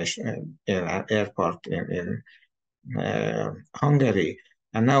international airport in Hungary.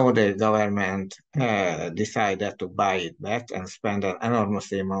 And now the government decided to buy it back and spend an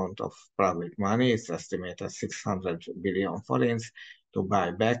enormous amount of public money. It's estimated 600 billion forints to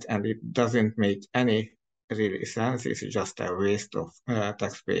buy back, and it doesn't make any really sense. It's just a waste of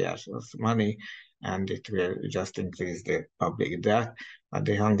taxpayers' money, and it will just increase the public debt. But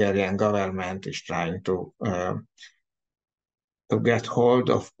the Hungarian government is trying to get hold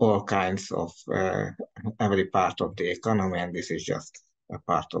of all kinds of every part of the economy, and this is just a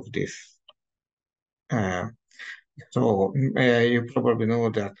part of this. So you probably know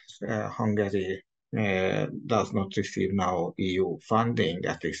that Hungary does not receive now EU funding,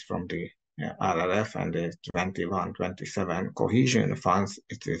 at least from the RRF and the 21-27 cohesion funds.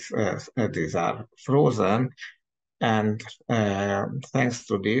 These are frozen, and thanks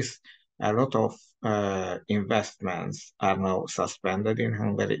to this, a lot of investments are now suspended in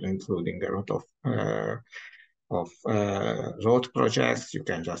Hungary, including a lot of road projects. You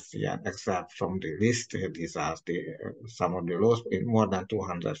can just see an excerpt from the list. These are some of the laws. More than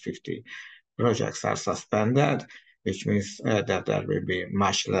 250 projects are suspended, which means that there will be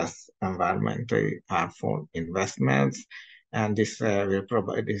much less environmentally harmful investments. And this will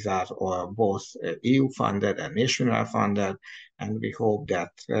provide, these are both EU funded and national funded, and we hope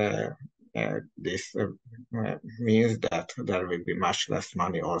that this means that there will be much less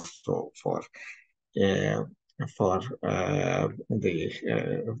money also for the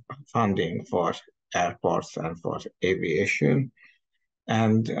funding for airports and for aviation.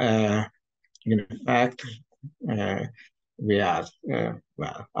 And in fact, we are,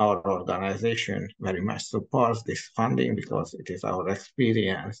 well, our organization very much supports this funding because it is our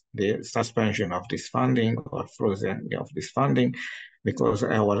experience, the suspension of this funding or frozen of this funding, because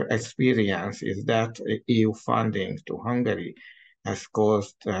our experience is that EU funding to Hungary has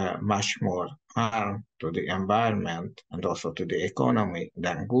caused much more harm to the environment and also to the economy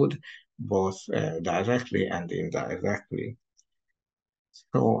than good, both directly and indirectly.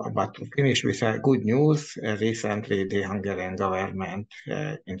 So, but to finish with good news, recently the Hungarian government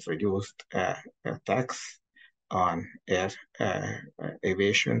introduced a tax on air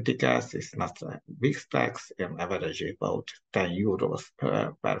aviation tickets. It's not a big tax, on average about 10 euros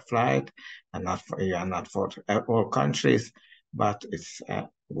per flight, and not for all countries, but it's a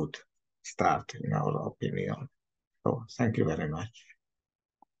good start in our opinion. So thank you very much.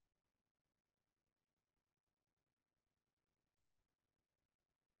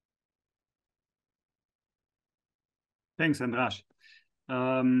 Thanks, Andras.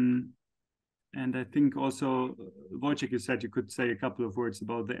 And I think also, Wojciech, you said you could say a couple of words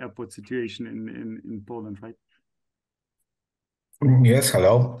about the airport situation in Poland, right? Yes,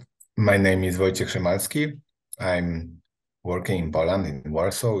 hello. My name is Wojciech Szymalski. I'm working in Poland, in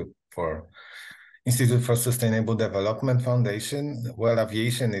Warsaw, for Institute for Sustainable Development Foundation. Well,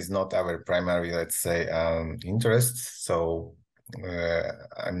 aviation is not our primary, let's say, interest, so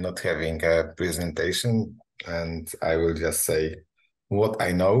I'm not having a presentation, and I will just say what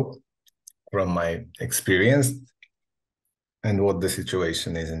I know from my experience and what the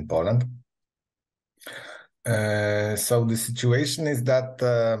situation is in Poland. So the situation is that,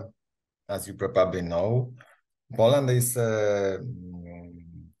 as you probably know, Poland is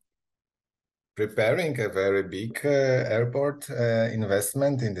preparing a very big airport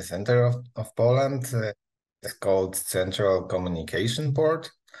investment in the center of Poland. It's called Central Communication Port.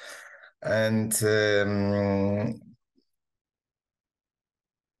 And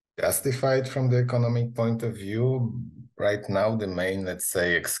justified from the economic point of view, right now the main, let's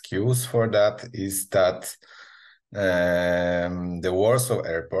say, excuse for that is that the Warsaw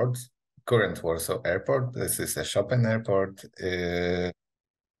Airport, current Warsaw Airport, this is a shopping airport,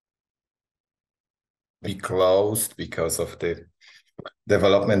 be closed because of the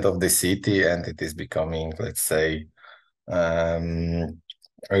development of the city, and it is becoming, let's say,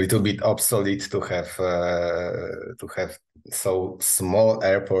 a little bit obsolete to have so small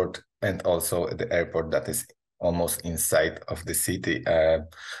airport, and also the airport that is almost inside of the city.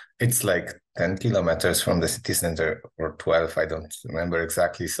 It's like 10 kilometers from the city center, or 12, I don't remember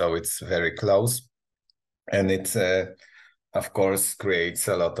exactly. So it's very close, and it, of course, creates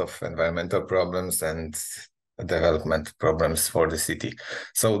a lot of environmental problems and development problems for the city.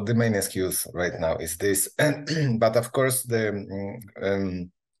 So the main excuse right now is this. But of course, the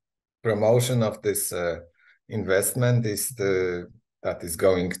promotion of this investment is that is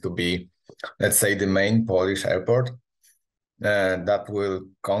going to be, let's say, the main Polish airport that will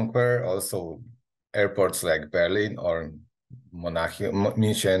conquer also airports like Berlin or Monaco,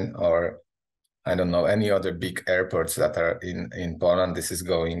 München, or I don't know, any other big airports that are in Poland. This is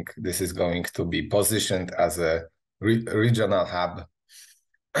going to be positioned as a regional hub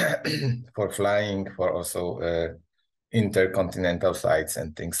for flying, for also intercontinental flights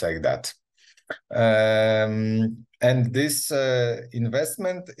and things like that. And this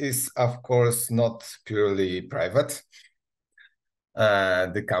investment is, of course, not purely private.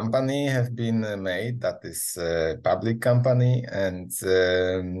 The company has been made, that is a public company, and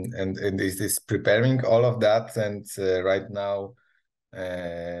is preparing all of that. And right now,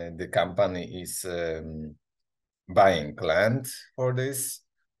 the company is buying land for this,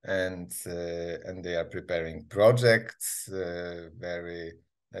 and they are preparing projects, very,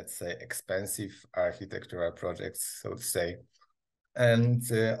 let's say, expensive architectural projects, so to say. And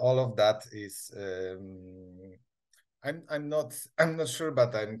all of that is. I'm not sure,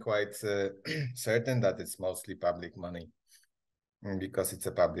 but I'm quite certain that it's mostly public money, because it's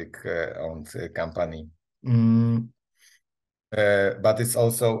a public owned company. But it's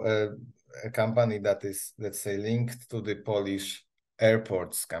also a company that is, let's say, linked to the Polish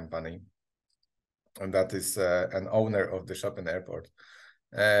airports company, and that is an owner of the shopping airport.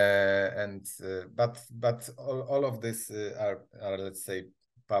 But all of this are, let's say,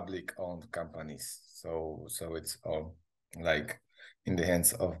 public owned companies. So it's all like in the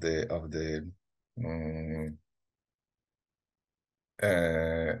hands of the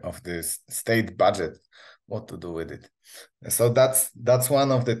state budget, what to do with it. So that's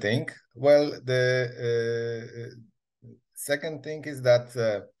one of the thing. Well, the second thing is that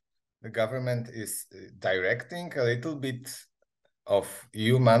the government is directing a little bit of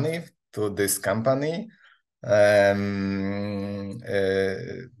EU money to this company,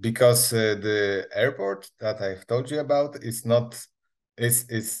 because the airport that I've told you about is not,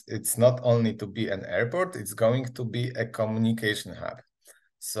 it's not only to be an airport, it's going to be a communication hub.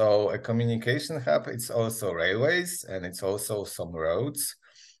 So a communication hub, it's also railways and it's also some roads.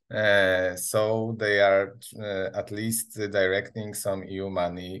 So they are at least directing some EU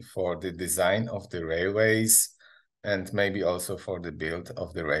money for the design of the railways and maybe also for the build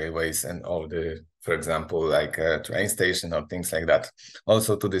of the railways and all the, for example, like a train station or things like that,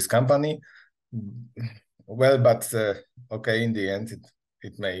 also to this company. Well, but okay, in the end,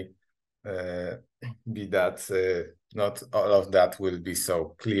 it may be that not all of that will be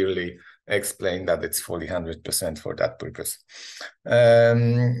so clearly explained that it's fully 100% for that purpose.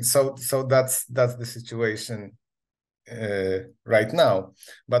 So that's the situation right now.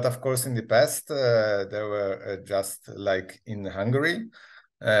 But of course, in the past, there were just like in Hungary,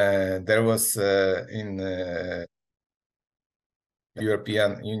 there was in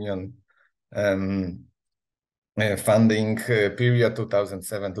European Union funding period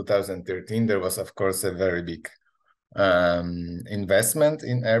 2007-2013, there was of course a very big investment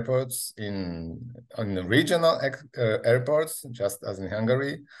in airports, on the regional airports, just as in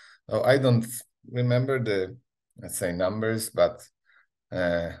Hungary. So I don't remember the, let's say, numbers, but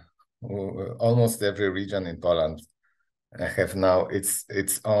almost every region in Poland have now its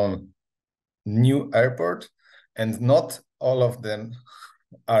own new airport, and not all of them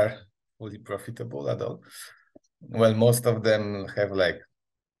are fully profitable at all. Well, most of them have like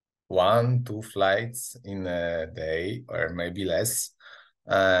 1-2 flights in a day or maybe less.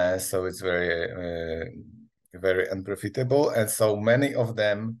 So it's very, very unprofitable. And so many of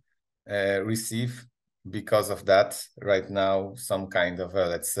them receive, because of that, right now, some kind of,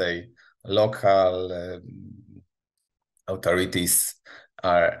 let's say, local authorities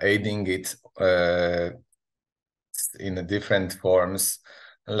are aiding it in different forms.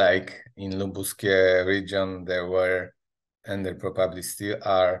 Like in Lubuskie region, there were, and there probably still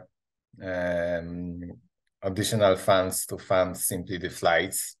are, additional funds to fund simply the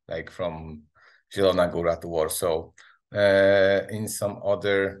flights, like from Zielona Góra to Warsaw. In some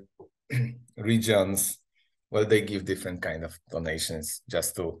other regions, well, they give different kind of donations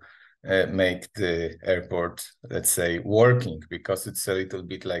just to make the airport, let's say, working, because it's a little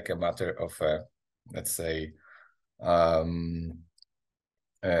bit like a matter of, let's say,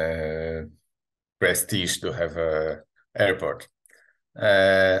 prestige to have a airport.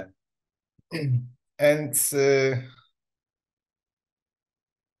 And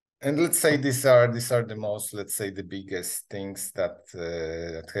let's say these are the most, let's say, the biggest things that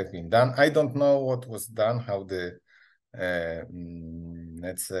that have been done. I don't know what was done, how the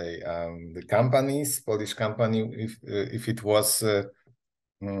let's say the companies, Polish company, if it was.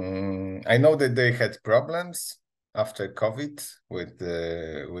 I know that they had problems after COVID with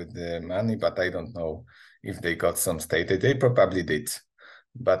the money, but I don't know if they got some state aid. They probably did,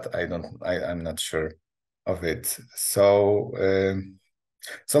 but I'm not sure of it. So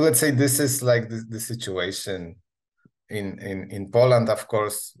so let's say this is like the situation in Poland. Of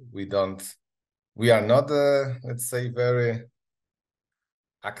course, we are not let's say very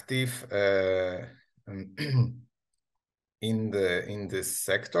active in this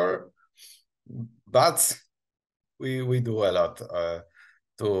sector, but we do a lot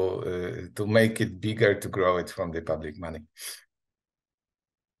to make it bigger, to grow it from the public money.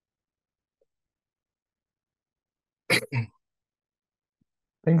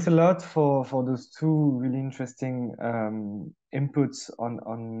 Thanks a lot for those two really interesting inputs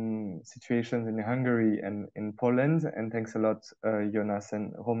on situations in Hungary and in Poland, and thanks a lot, Jonas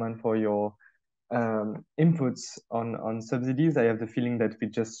and Roman, for your inputs on subsidies. I have the feeling that we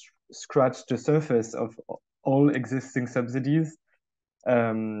just scratched the surface of all existing subsidies,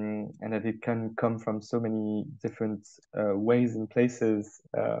 and that it can come from so many different ways and places.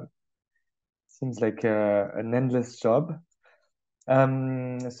 Seems like an endless job.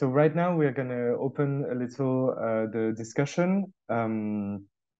 So right now we're going to open a little the discussion.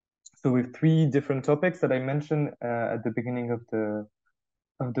 So with 3 different topics that I mentioned at the beginning of the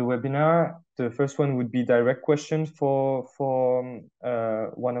webinar. The first one would be direct questions for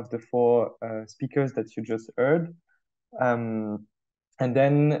one of the 4 speakers that you just heard. And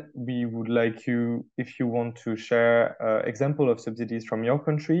then we would like you, if you want to share example of subsidies from your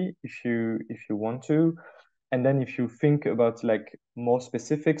country, if you want to. And then if you think about like more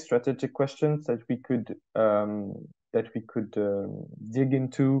specific strategic questions that we could dig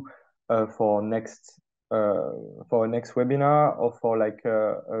into for our next webinar, or for like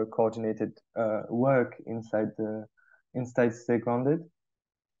a coordinated work inside Stay Grounded.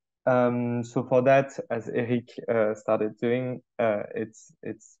 So for that, as Eric started doing, it's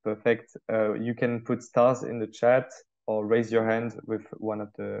perfect. You can put stars in the chat or raise your hand with one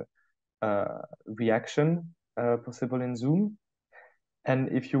of the reaction possible in Zoom. And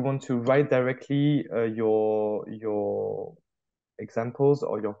if you want to write directly your examples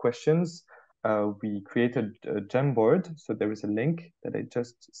or your questions, we created a Jamboard. So there is a link that I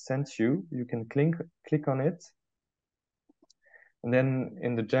just sent you. You can click on it. And then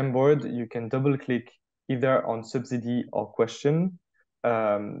in the Jamboard, you can double click either on subsidy or question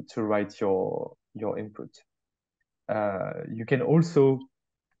to write your input. You can also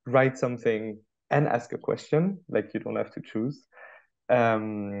write something and ask a question, like you don't have to choose.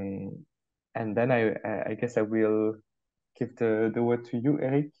 And then I guess I will give the word to you,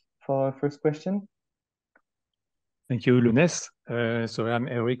 Eric, for our first question. Thank you, Lounès. So I'm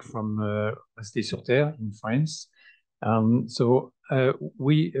Eric from Restez-sur-Terre in France. So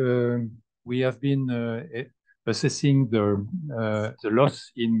we have been assessing the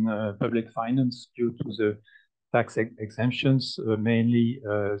loss in public finance due to the tax exemptions, mainly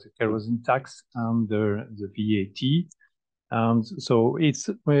the kerosene tax and the VAT. And so it's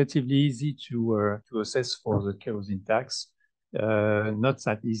relatively easy to assess for the kerosene tax, not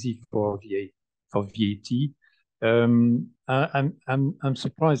that easy for VAT. I'm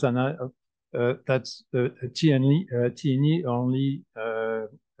surprised that TNE only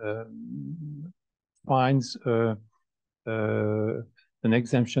finds an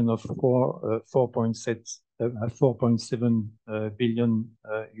exemption of 4.7 billion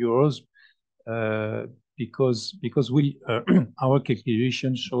euros. Because we our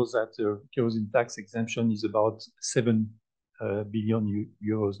calculation shows that the kerosene tax exemption is about 7 billion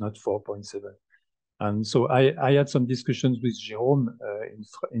euros, not 4.7. And so I had some discussions with Jérôme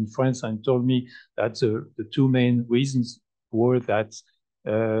in France, and told me that the two main reasons were that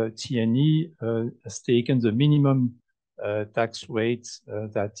TNE has taken the minimum tax rate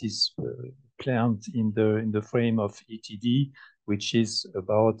that is planned in the frame of ETD, which is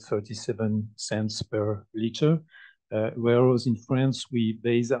about 37 cents per liter, whereas in France we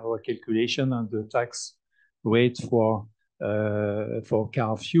base our calculation on the tax rate for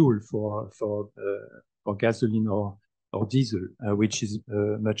car fuel, for gasoline or diesel, which is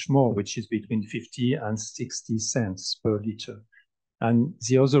much more, which is between 50 and 60 cents per liter. And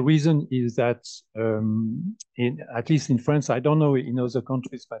the other reason is that, at least in France, I don't know in other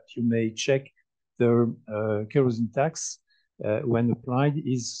countries, but you may check, the kerosene tax, when applied,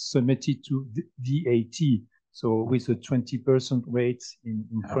 is submitted to VAT. So with a 20% rate in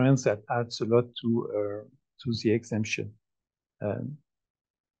France, that adds a lot to the exemption. I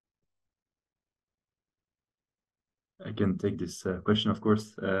can take this question, of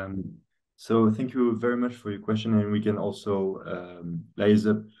course. So thank you very much for your question, and we can also liaise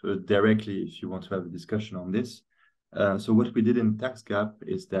up directly if you want to have a discussion on this. So what we did in tax gap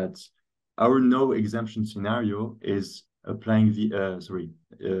is that our no exemption scenario is applying the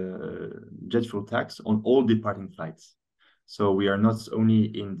jet fuel tax on all departing flights. So we are not only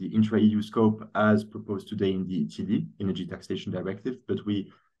in the intra-EU scope as proposed today in the ETD, Energy Taxation Directive, but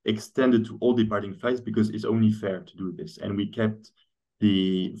we extended to all departing flights because it's only fair to do this. And we kept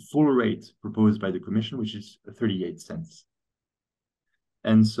the full rate proposed by the Commission, which is 38 cents.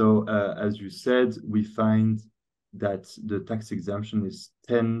 And so, as you said, we find that the tax exemption is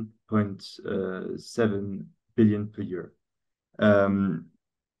 10.7 billion per year.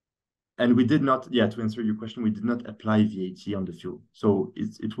 And we did not, to answer your question, we did not apply VAT on the fuel. So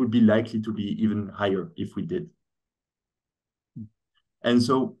it would be likely to be even higher if we did. And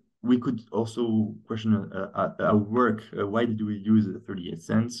so we could also question our work. Why did we use 38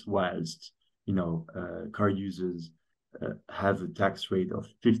 cents whilst, car users have a tax rate of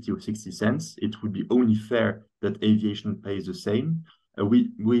 50 or 60 cents? It would be only fair that aviation pays the same.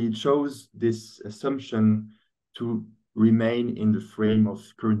 We chose this assumption to remain in the frame of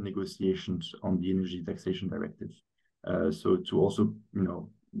current negotiations on the Energy Taxation Directive. So to also,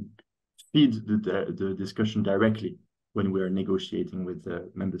 feed the discussion directly when we are negotiating with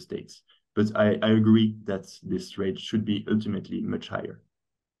member states. But I agree that this rate should be ultimately much higher.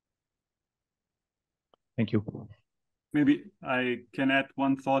 Thank you. Maybe I can add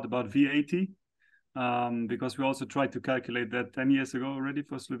one thought about VAT, because we also tried to calculate that 10 years ago already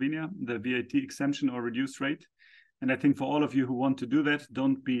for Slovenia, the VAT exemption or reduced rate. And I think for all of you who want to do that,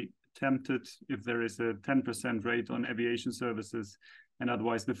 don't be tempted if there is a 10% rate on aviation services, and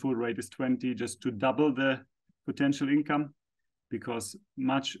otherwise the full rate is 20, just to double the potential income, because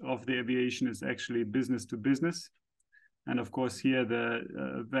much of the aviation is actually business to business. And of course, here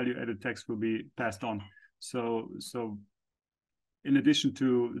the value added tax will be passed on. So in addition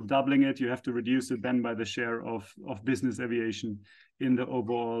to doubling it, you have to reduce it then by the share of business aviation in the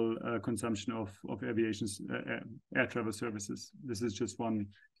overall consumption of aviation's air travel services. This is just one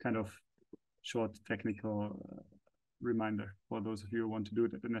kind of short technical reminder for those of you who want to do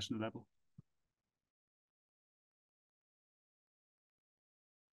it at the national level.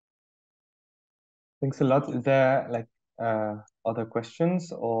 Thanks a lot. Is there like other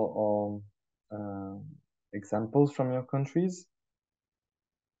questions or examples from your countries?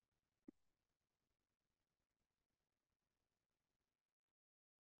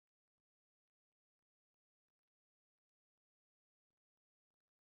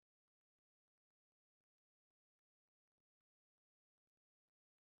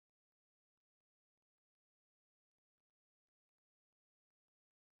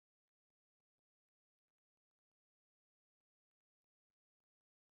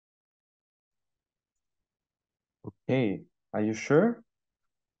 Okay, are you sure?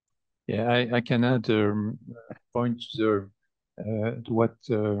 Yeah, I can add a point to what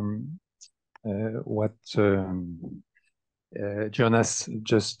Jonas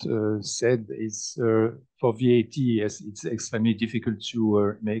just said. Is for VAT, yes, it's extremely difficult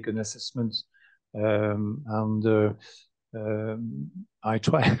to make an assessment, and I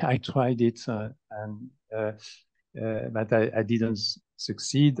tried it, but I didn't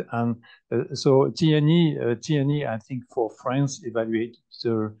succeed. And so TNE, I think for France, evaluate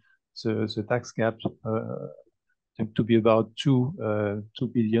the tax gap to be about 2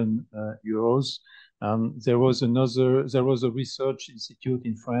 billion euros. There was a research institute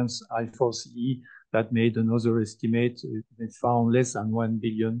in France, I4CE, that made another estimate. It found less than 1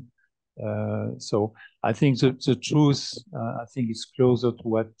 billion. So I think the truth, I think is closer to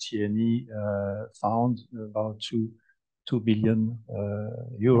what TNE found, about 2 billion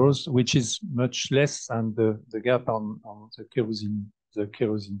euros, which is much less than the gap on the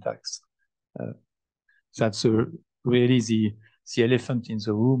kerosene tax. That's really the elephant in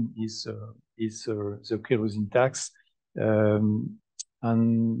the room is the kerosene tax. And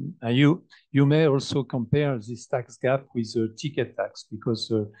you may also compare this tax gap with the ticket tax,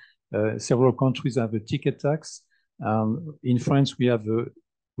 because several countries have a ticket tax. In France, we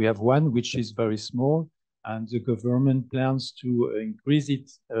have one which is very small, and the government plans to increase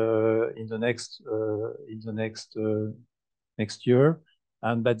it in the next year.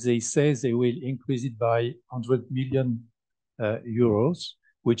 But they say they will increase it by 100 million euros,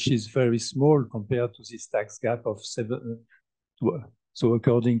 which is very small compared to this tax gap of 7. So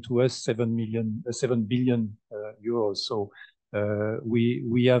according to us, 7 billion euros. So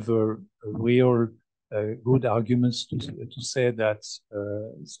we have a real good arguments to say that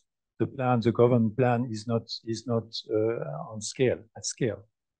the government plan is not at scale.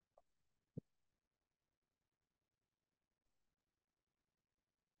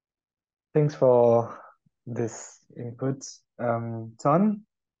 Thanks for this input. Ton?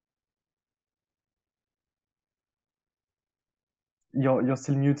 You're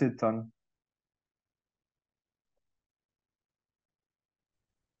still muted, Ton.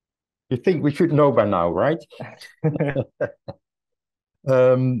 You think we should know by now, right? I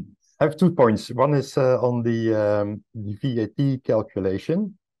have 2 points. One is on the VAT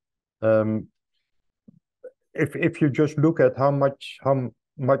calculation. If you just look at how much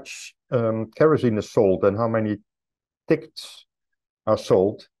kerosene is sold and how many tickets are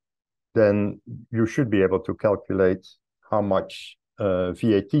sold, then you should be able to calculate how much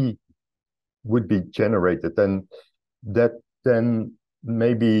VAT would be generated, and that then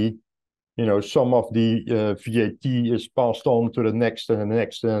maybe, you know, some of the VAT is passed on to the next and the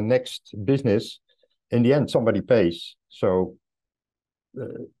next and the next business. In the end, somebody pays, so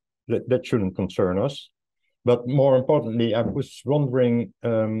that shouldn't concern us. But more importantly, I was wondering,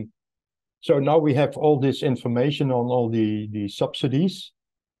 so now we have all this information on all the subsidies,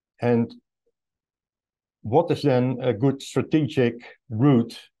 and what is then a good strategic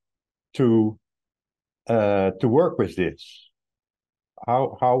route to work with this?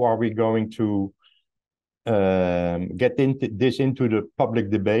 How are we going to get into the public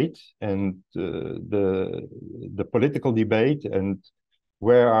debate and the political debate, and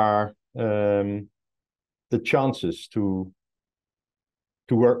where are the chances to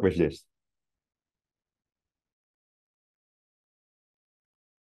work with this?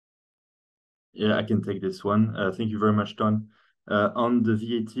 Yeah, I can take this one. Thank you very much, Don. On the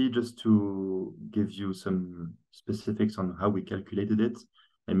VAT, just to give you some specifics on how we calculated it,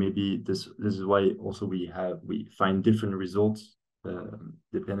 and maybe this is why also we find different results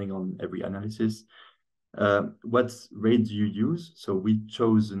depending on every analysis. What rate do you use? So we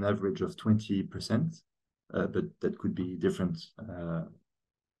chose an average of 20%, but that could be different.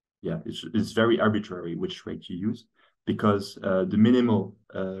 Yeah, it's very arbitrary which rate you use, because the minimal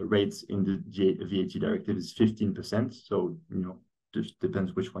rates in the VAT directive is 15%. So, you know, just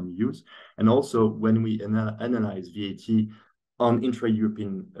depends which one you use. And also when we analyze VAT on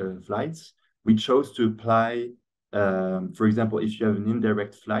intra-European flights, we chose to apply, for example, if you have an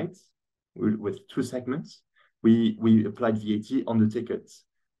indirect flight with 2 segments, we applied VAT on the tickets.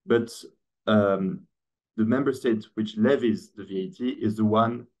 But the member state which levies the VAT is the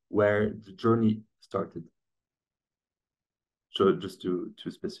one where the journey started. So just to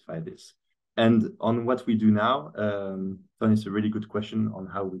specify this. And on what we do now, it's a really good question on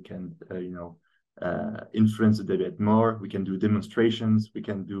how we can, influence the debate more. We can do demonstrations. We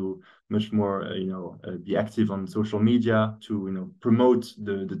can do much more, be active on social media to, promote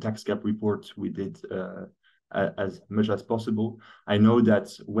the tax gap report we did as much as possible. I know that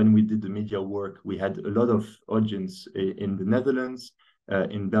when we did the media work, we had a lot of audience in the Netherlands,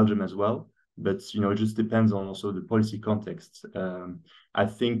 in Belgium as well. But it just depends on also the policy context. I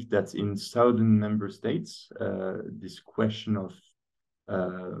think that in southern member states, this question of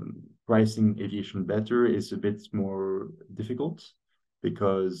pricing aviation better is a bit more difficult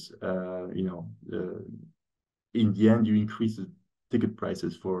because in the end you increase the ticket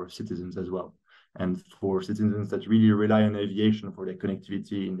prices for citizens as well, and for citizens that really rely on aviation for their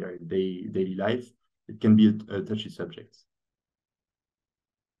connectivity in their daily life, it can be a touchy subject.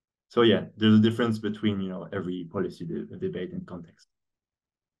 So yeah, there's a difference between every policy debate and context.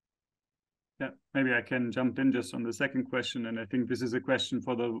 Yeah, maybe I can jump in just on the second question, and I think this is a question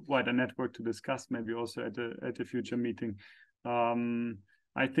for the wider network to discuss, maybe also at a future meeting.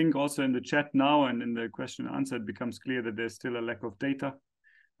 I think also in the chat now and in the question and answer, it becomes clear that there's still a lack of data.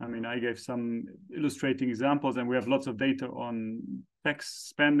 I mean, I gave some illustrating examples, and we have lots of data on tax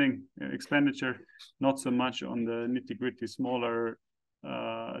spending, expenditure, not so much on the nitty-gritty smaller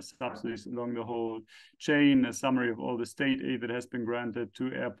subsidies along the whole chain, a summary of all the state aid that has been granted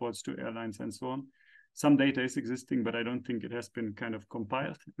to airports, to airlines, and so on. Some data is existing, but I don't think it has been kind of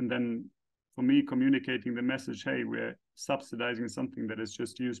compiled. And then for me, communicating the message, hey, we're subsidizing something that is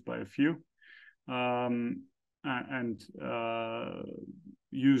just used by a few, and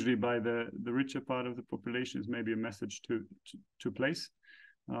usually by the richer part of the population, is maybe a message to place.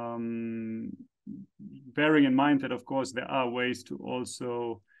 Bearing in mind that, of course, there are ways to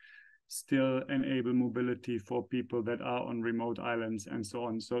also still enable mobility for people that are on remote islands and so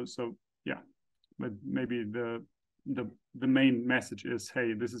on. So yeah, but maybe the main message is,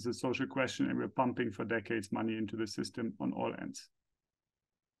 hey, this is a social question, and we're pumping for decades money into the system on all ends.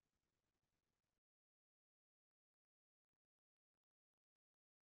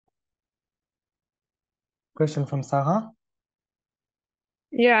 Question from Sarah.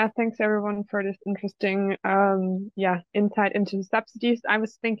 Yeah, thanks everyone for this interesting insight into the subsidies. I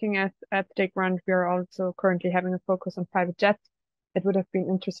was thinking at StakeGround, we are also currently having a focus on private jets. It would have been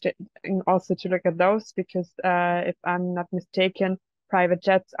interesting also to look at those because if I'm not mistaken, private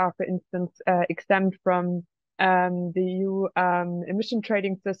jets are, for instance, exempt from the EU emission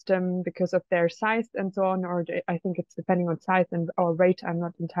trading system because of their size and so on, or I think it's depending on size or weight. I'm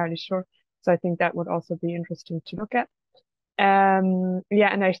not entirely sure. So I think that would also be interesting to look at. And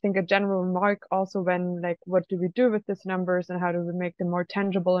I think a general remark also when what do we do with these numbers and how do we make them more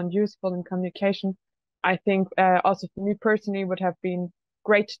tangible and useful in communication? I think also for me personally would have been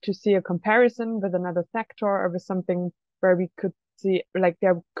great to see a comparison with another sector or with something where we could see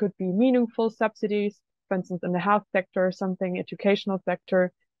there could be meaningful subsidies, for instance, in the health sector or something, educational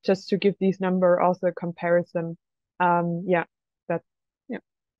sector, just to give these numbers also a comparison.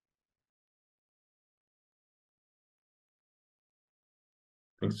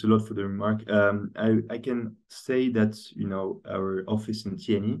 Thanks a lot for the remark. I can say that our office in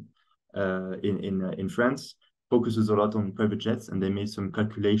Tieny, in France, focuses a lot on private jets, and they made some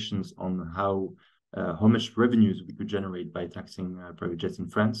calculations on how much revenues we could generate by taxing private jets in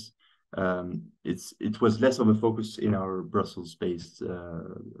France. It was less of a focus in our Brussels-based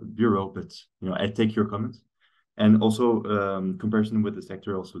bureau, but I take your comment. And also comparison with the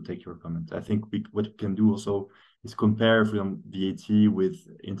sector, also take your comment. I think what we can do also is compare from VAT with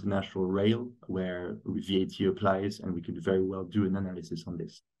international rail, where VAT applies, and we could very well do an analysis on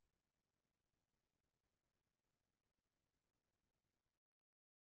this.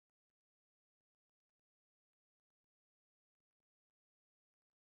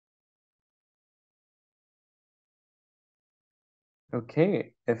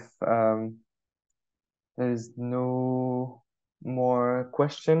 Okay, if there is no more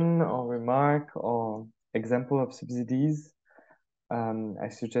question or remark or example of subsidies, I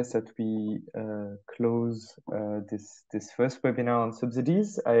suggest that we close this first webinar on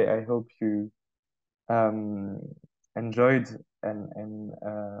subsidies. I hope you enjoyed and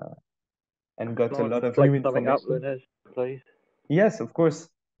got a lot of new information. please. Yes, of course.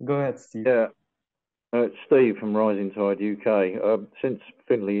 Go ahead, Steve. Yeah, it's Steve from Rising Tide UK. Since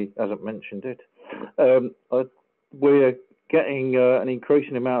Finley hasn't mentioned it, we're getting an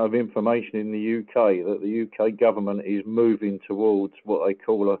increasing amount of information in the UK that the UK government is moving towards what they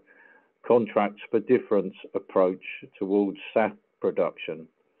call a contracts for difference approach towards SAF production.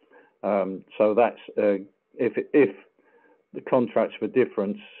 So that's if the contracts for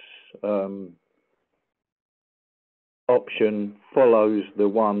difference option follows the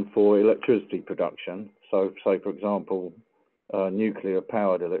one for electricity production. So say, for example, nuclear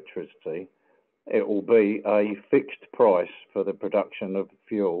powered electricity, it will be a fixed price for the production of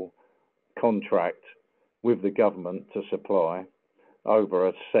fuel contract with the government to supply over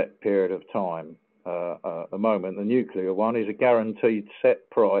a set period of time. At the moment, the nuclear one is a guaranteed set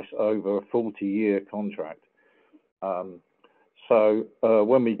price over a 40-year contract. So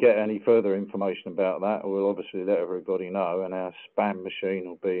when we get any further information about that, we'll obviously let everybody know, and our spam machine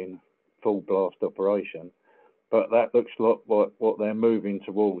will be in full blast operation. But that looks like what they're moving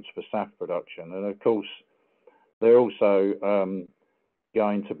towards for SAF production. And of course, they're also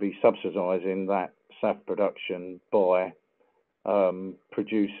going to be subsidising that SAF production by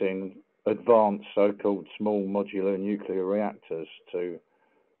producing advanced so-called small modular nuclear reactors to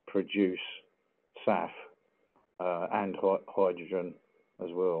produce SAF and hydrogen as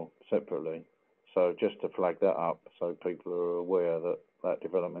well separately. So just to flag that up so people are aware that that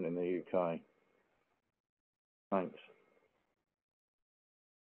development in the UK. Thanks.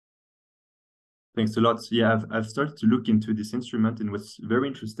 Thanks a lot. Yeah, I've started to look into this instrument, and what's very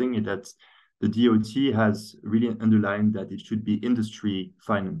interesting is that the DOT has really underlined that it should be industry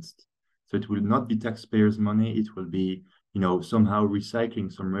financed. So it will not be taxpayers' money. It will be, you know, somehow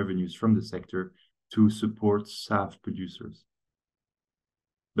recycling some revenues from the sector to support SAF producers.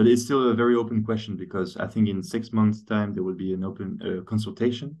 But it's still a very open question, because I think in 6 months' time, there will be an open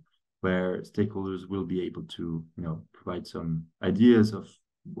consultation where stakeholders will be able to, you know, provide some ideas of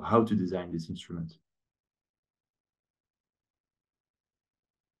how to design this instrument.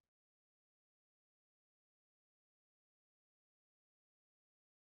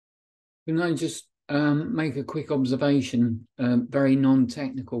 Can I just make a quick observation, very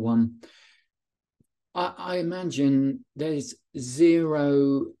non-technical one? I imagine there's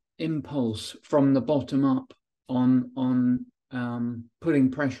zero impulse from the bottom up on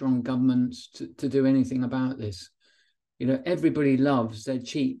putting pressure on governments to do anything about this. You know, everybody loves their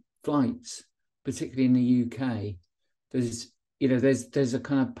cheap flights, particularly in the UK. There's a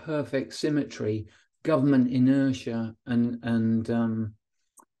kind of perfect symmetry, government inertia and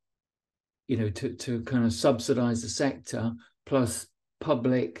you know, to kind of subsidize the sector, plus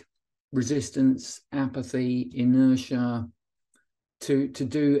public resistance, apathy, inertia, to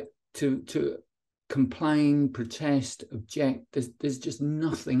complain, protest, object. There's just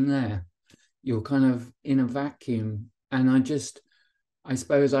nothing there. You're kind of in a vacuum. And I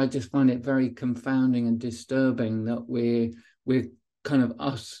suppose I just find it very confounding and disturbing that we're kind of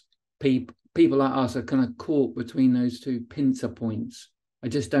people like us are kind of caught between those two pincer points. I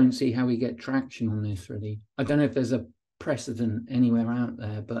just don't see how we get traction on this, really. I don't know if there's a precedent anywhere out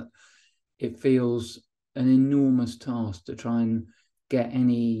there, but it feels an enormous task to try and get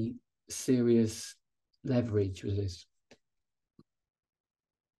any serious leverage with this.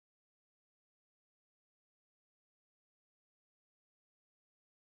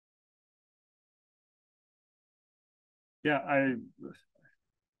 Yeah,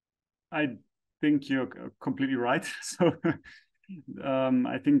 I think you're completely right. So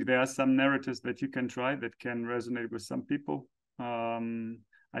I think there are some narratives that you can try that can resonate with some people.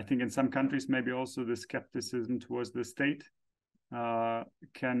 I think in some countries, maybe also the skepticism towards the state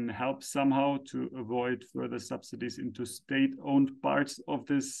can help somehow to avoid further subsidies into state-owned parts of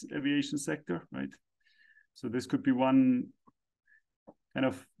this aviation sector, right? So this could be one kind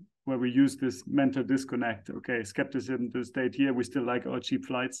of where we use this mental disconnect. Okay, skepticism to the state here, we still like our cheap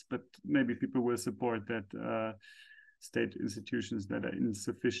flights, but maybe people will support that state institutions that are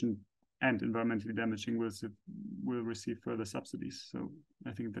insufficient and environmentally damaging will receive further subsidies. So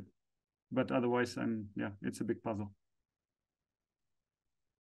I think that, but otherwise, yeah, it's a big puzzle.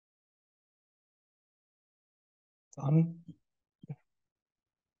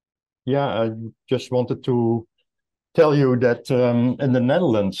 Yeah, I just wanted to tell you that in the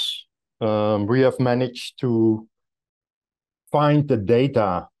Netherlands, we have managed to find the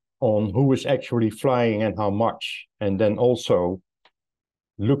data on who is actually flying and how much, and then also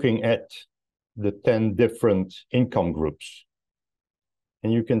looking at the 10 different income groups.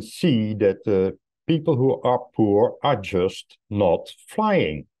 And you can see that the people who are poor are just not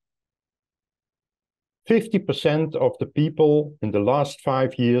flying. 50% of the people in the last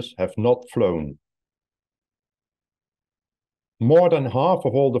 5 years have not flown. More than half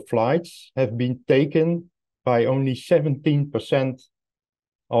of all the flights have been taken by only 17%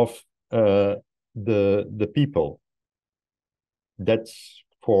 of the people. That's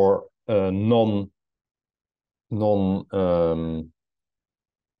for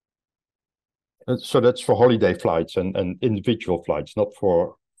so that's for holiday flights and individual flights, not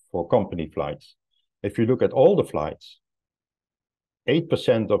for company flights. If you look at all the flights,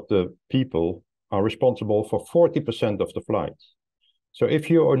 8% of the people are responsible for 40% of the flights. So if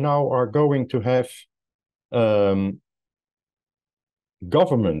you are going to have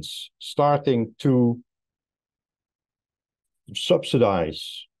governments starting to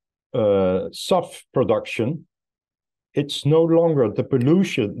subsidize SAF production, it's no longer the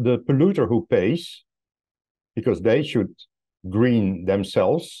polluter who pays, because they should green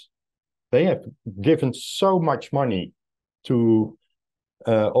themselves. They have given so much money to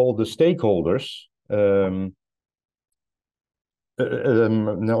all the stakeholders, no,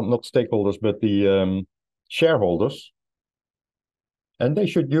 not stakeholders, but the shareholders, and they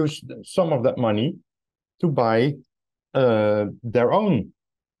should use some of that money to buy their own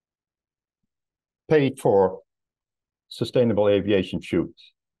paid for sustainable aviation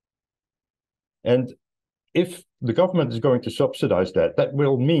fuels. And if the government is going to subsidize that, that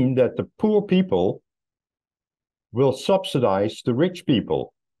will mean that the poor people will subsidize the rich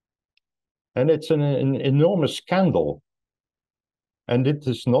people. And it's an enormous scandal. And it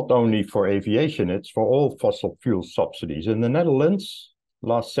is not only for aviation, it's for all fossil fuel subsidies. In the Netherlands,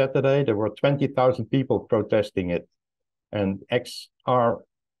 last Saturday, there were 20,000 people protesting it. And XR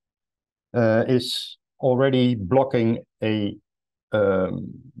is already blocking a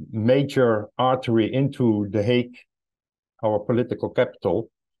major artery into The Hague, our political capital,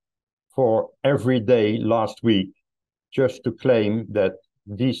 for every day last week, just to claim that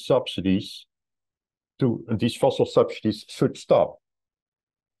these subsidies, these fossil subsidies, should stop,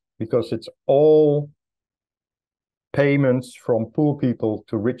 because it's all payments from poor people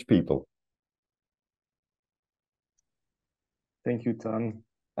to rich people. Thank you, Tom.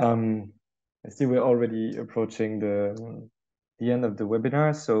 I see we're already approaching the end of the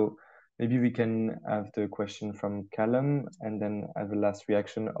webinar, so maybe we can have the question from Callum and then have a last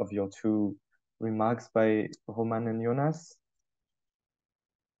reaction of your two remarks by Roman and Jonas.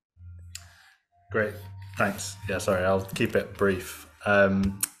 Great, thanks. Yeah, sorry, I'll keep it brief.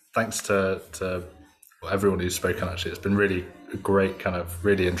 Thanks to everyone who's spoken, actually. It's been really great, kind of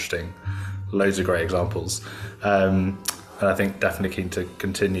really interesting, loads of great examples. And I think definitely keen to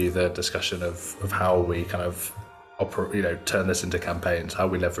continue the discussion of how we kind of turn this into campaigns, how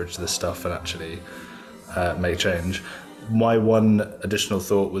we leverage this stuff and actually make change. My one additional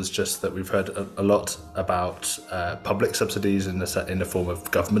thought was just that we've heard a lot about public subsidies in the form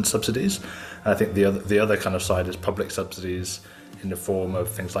of government subsidies. And I think the other kind of side is public subsidies in the form of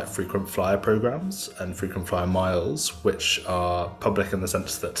things like frequent flyer programs and frequent flyer miles, which are public in the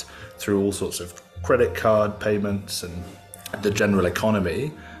sense that through all sorts of credit card payments and the general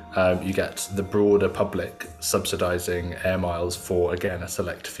economy, you get the broader public subsidizing air miles for, again, a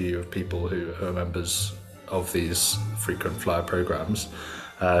select few of people who are members of these frequent flyer programs.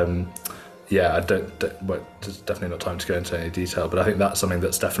 Yeah, there's definitely not time to go into any detail, but I think that's something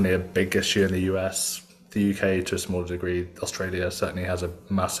that's definitely a big issue in the US. The UK, to a smaller degree, Australia certainly has a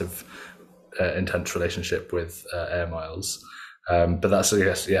massive, intense relationship with air miles. But that's, I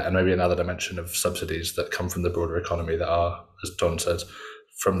guess, yeah, and maybe another dimension of subsidies that come from the broader economy that are, as Don said,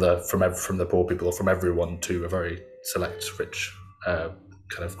 from the poor people, or from everyone to a very select, rich kind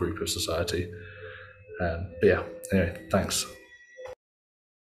of group of society. But yeah, anyway, thanks.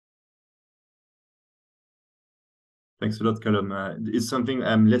 Thanks a lot, Callum. It's something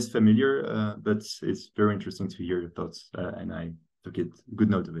I'm less familiar, but it's very interesting to hear your thoughts, and I took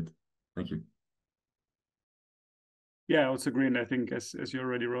good note of it. Thank you. Yeah, I also agree, and I think as you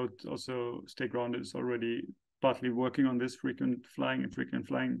already wrote, also Stay Grounded is already partly working on this frequent flying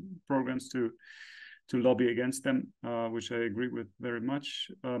programs to lobby against them, which I agree with very much.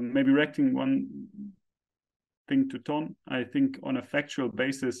 Maybe reacting one thing to Tom, I think on a factual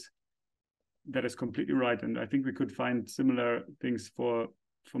basis, that is completely right, and I think we could find similar things for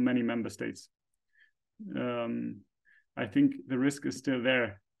many member states. I think the risk is still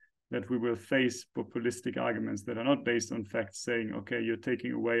there that we will face populistic arguments that are not based on facts, saying, okay, you're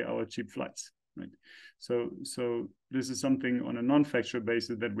taking away our cheap flights, right? So this is something on a non-factual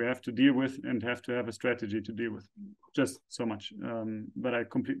basis that we have to deal with and have to have a strategy to deal with. Just so much. But I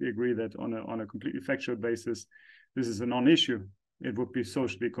completely agree that on a completely factual basis, this is a non-issue. It would be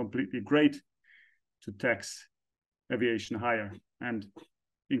socially completely great to tax aviation higher and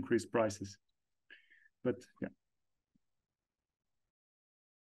increase prices. But yeah.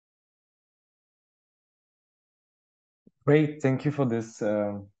 Great, thank you for this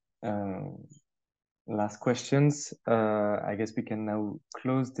last questions. I guess we can now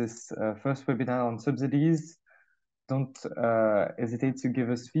close this first webinar on subsidies. Don't hesitate to give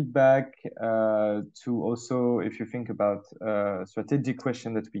us feedback, to also, if you think about strategic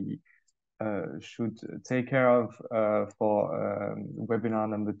question that we should take care of for webinar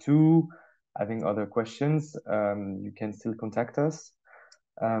number 2, having other questions, you can still contact us.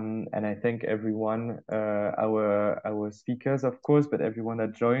 And I thank everyone, our speakers, of course, but everyone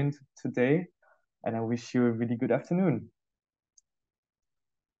that joined today. And I wish you a really good afternoon.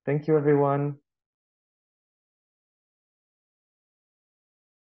 Thank you, everyone.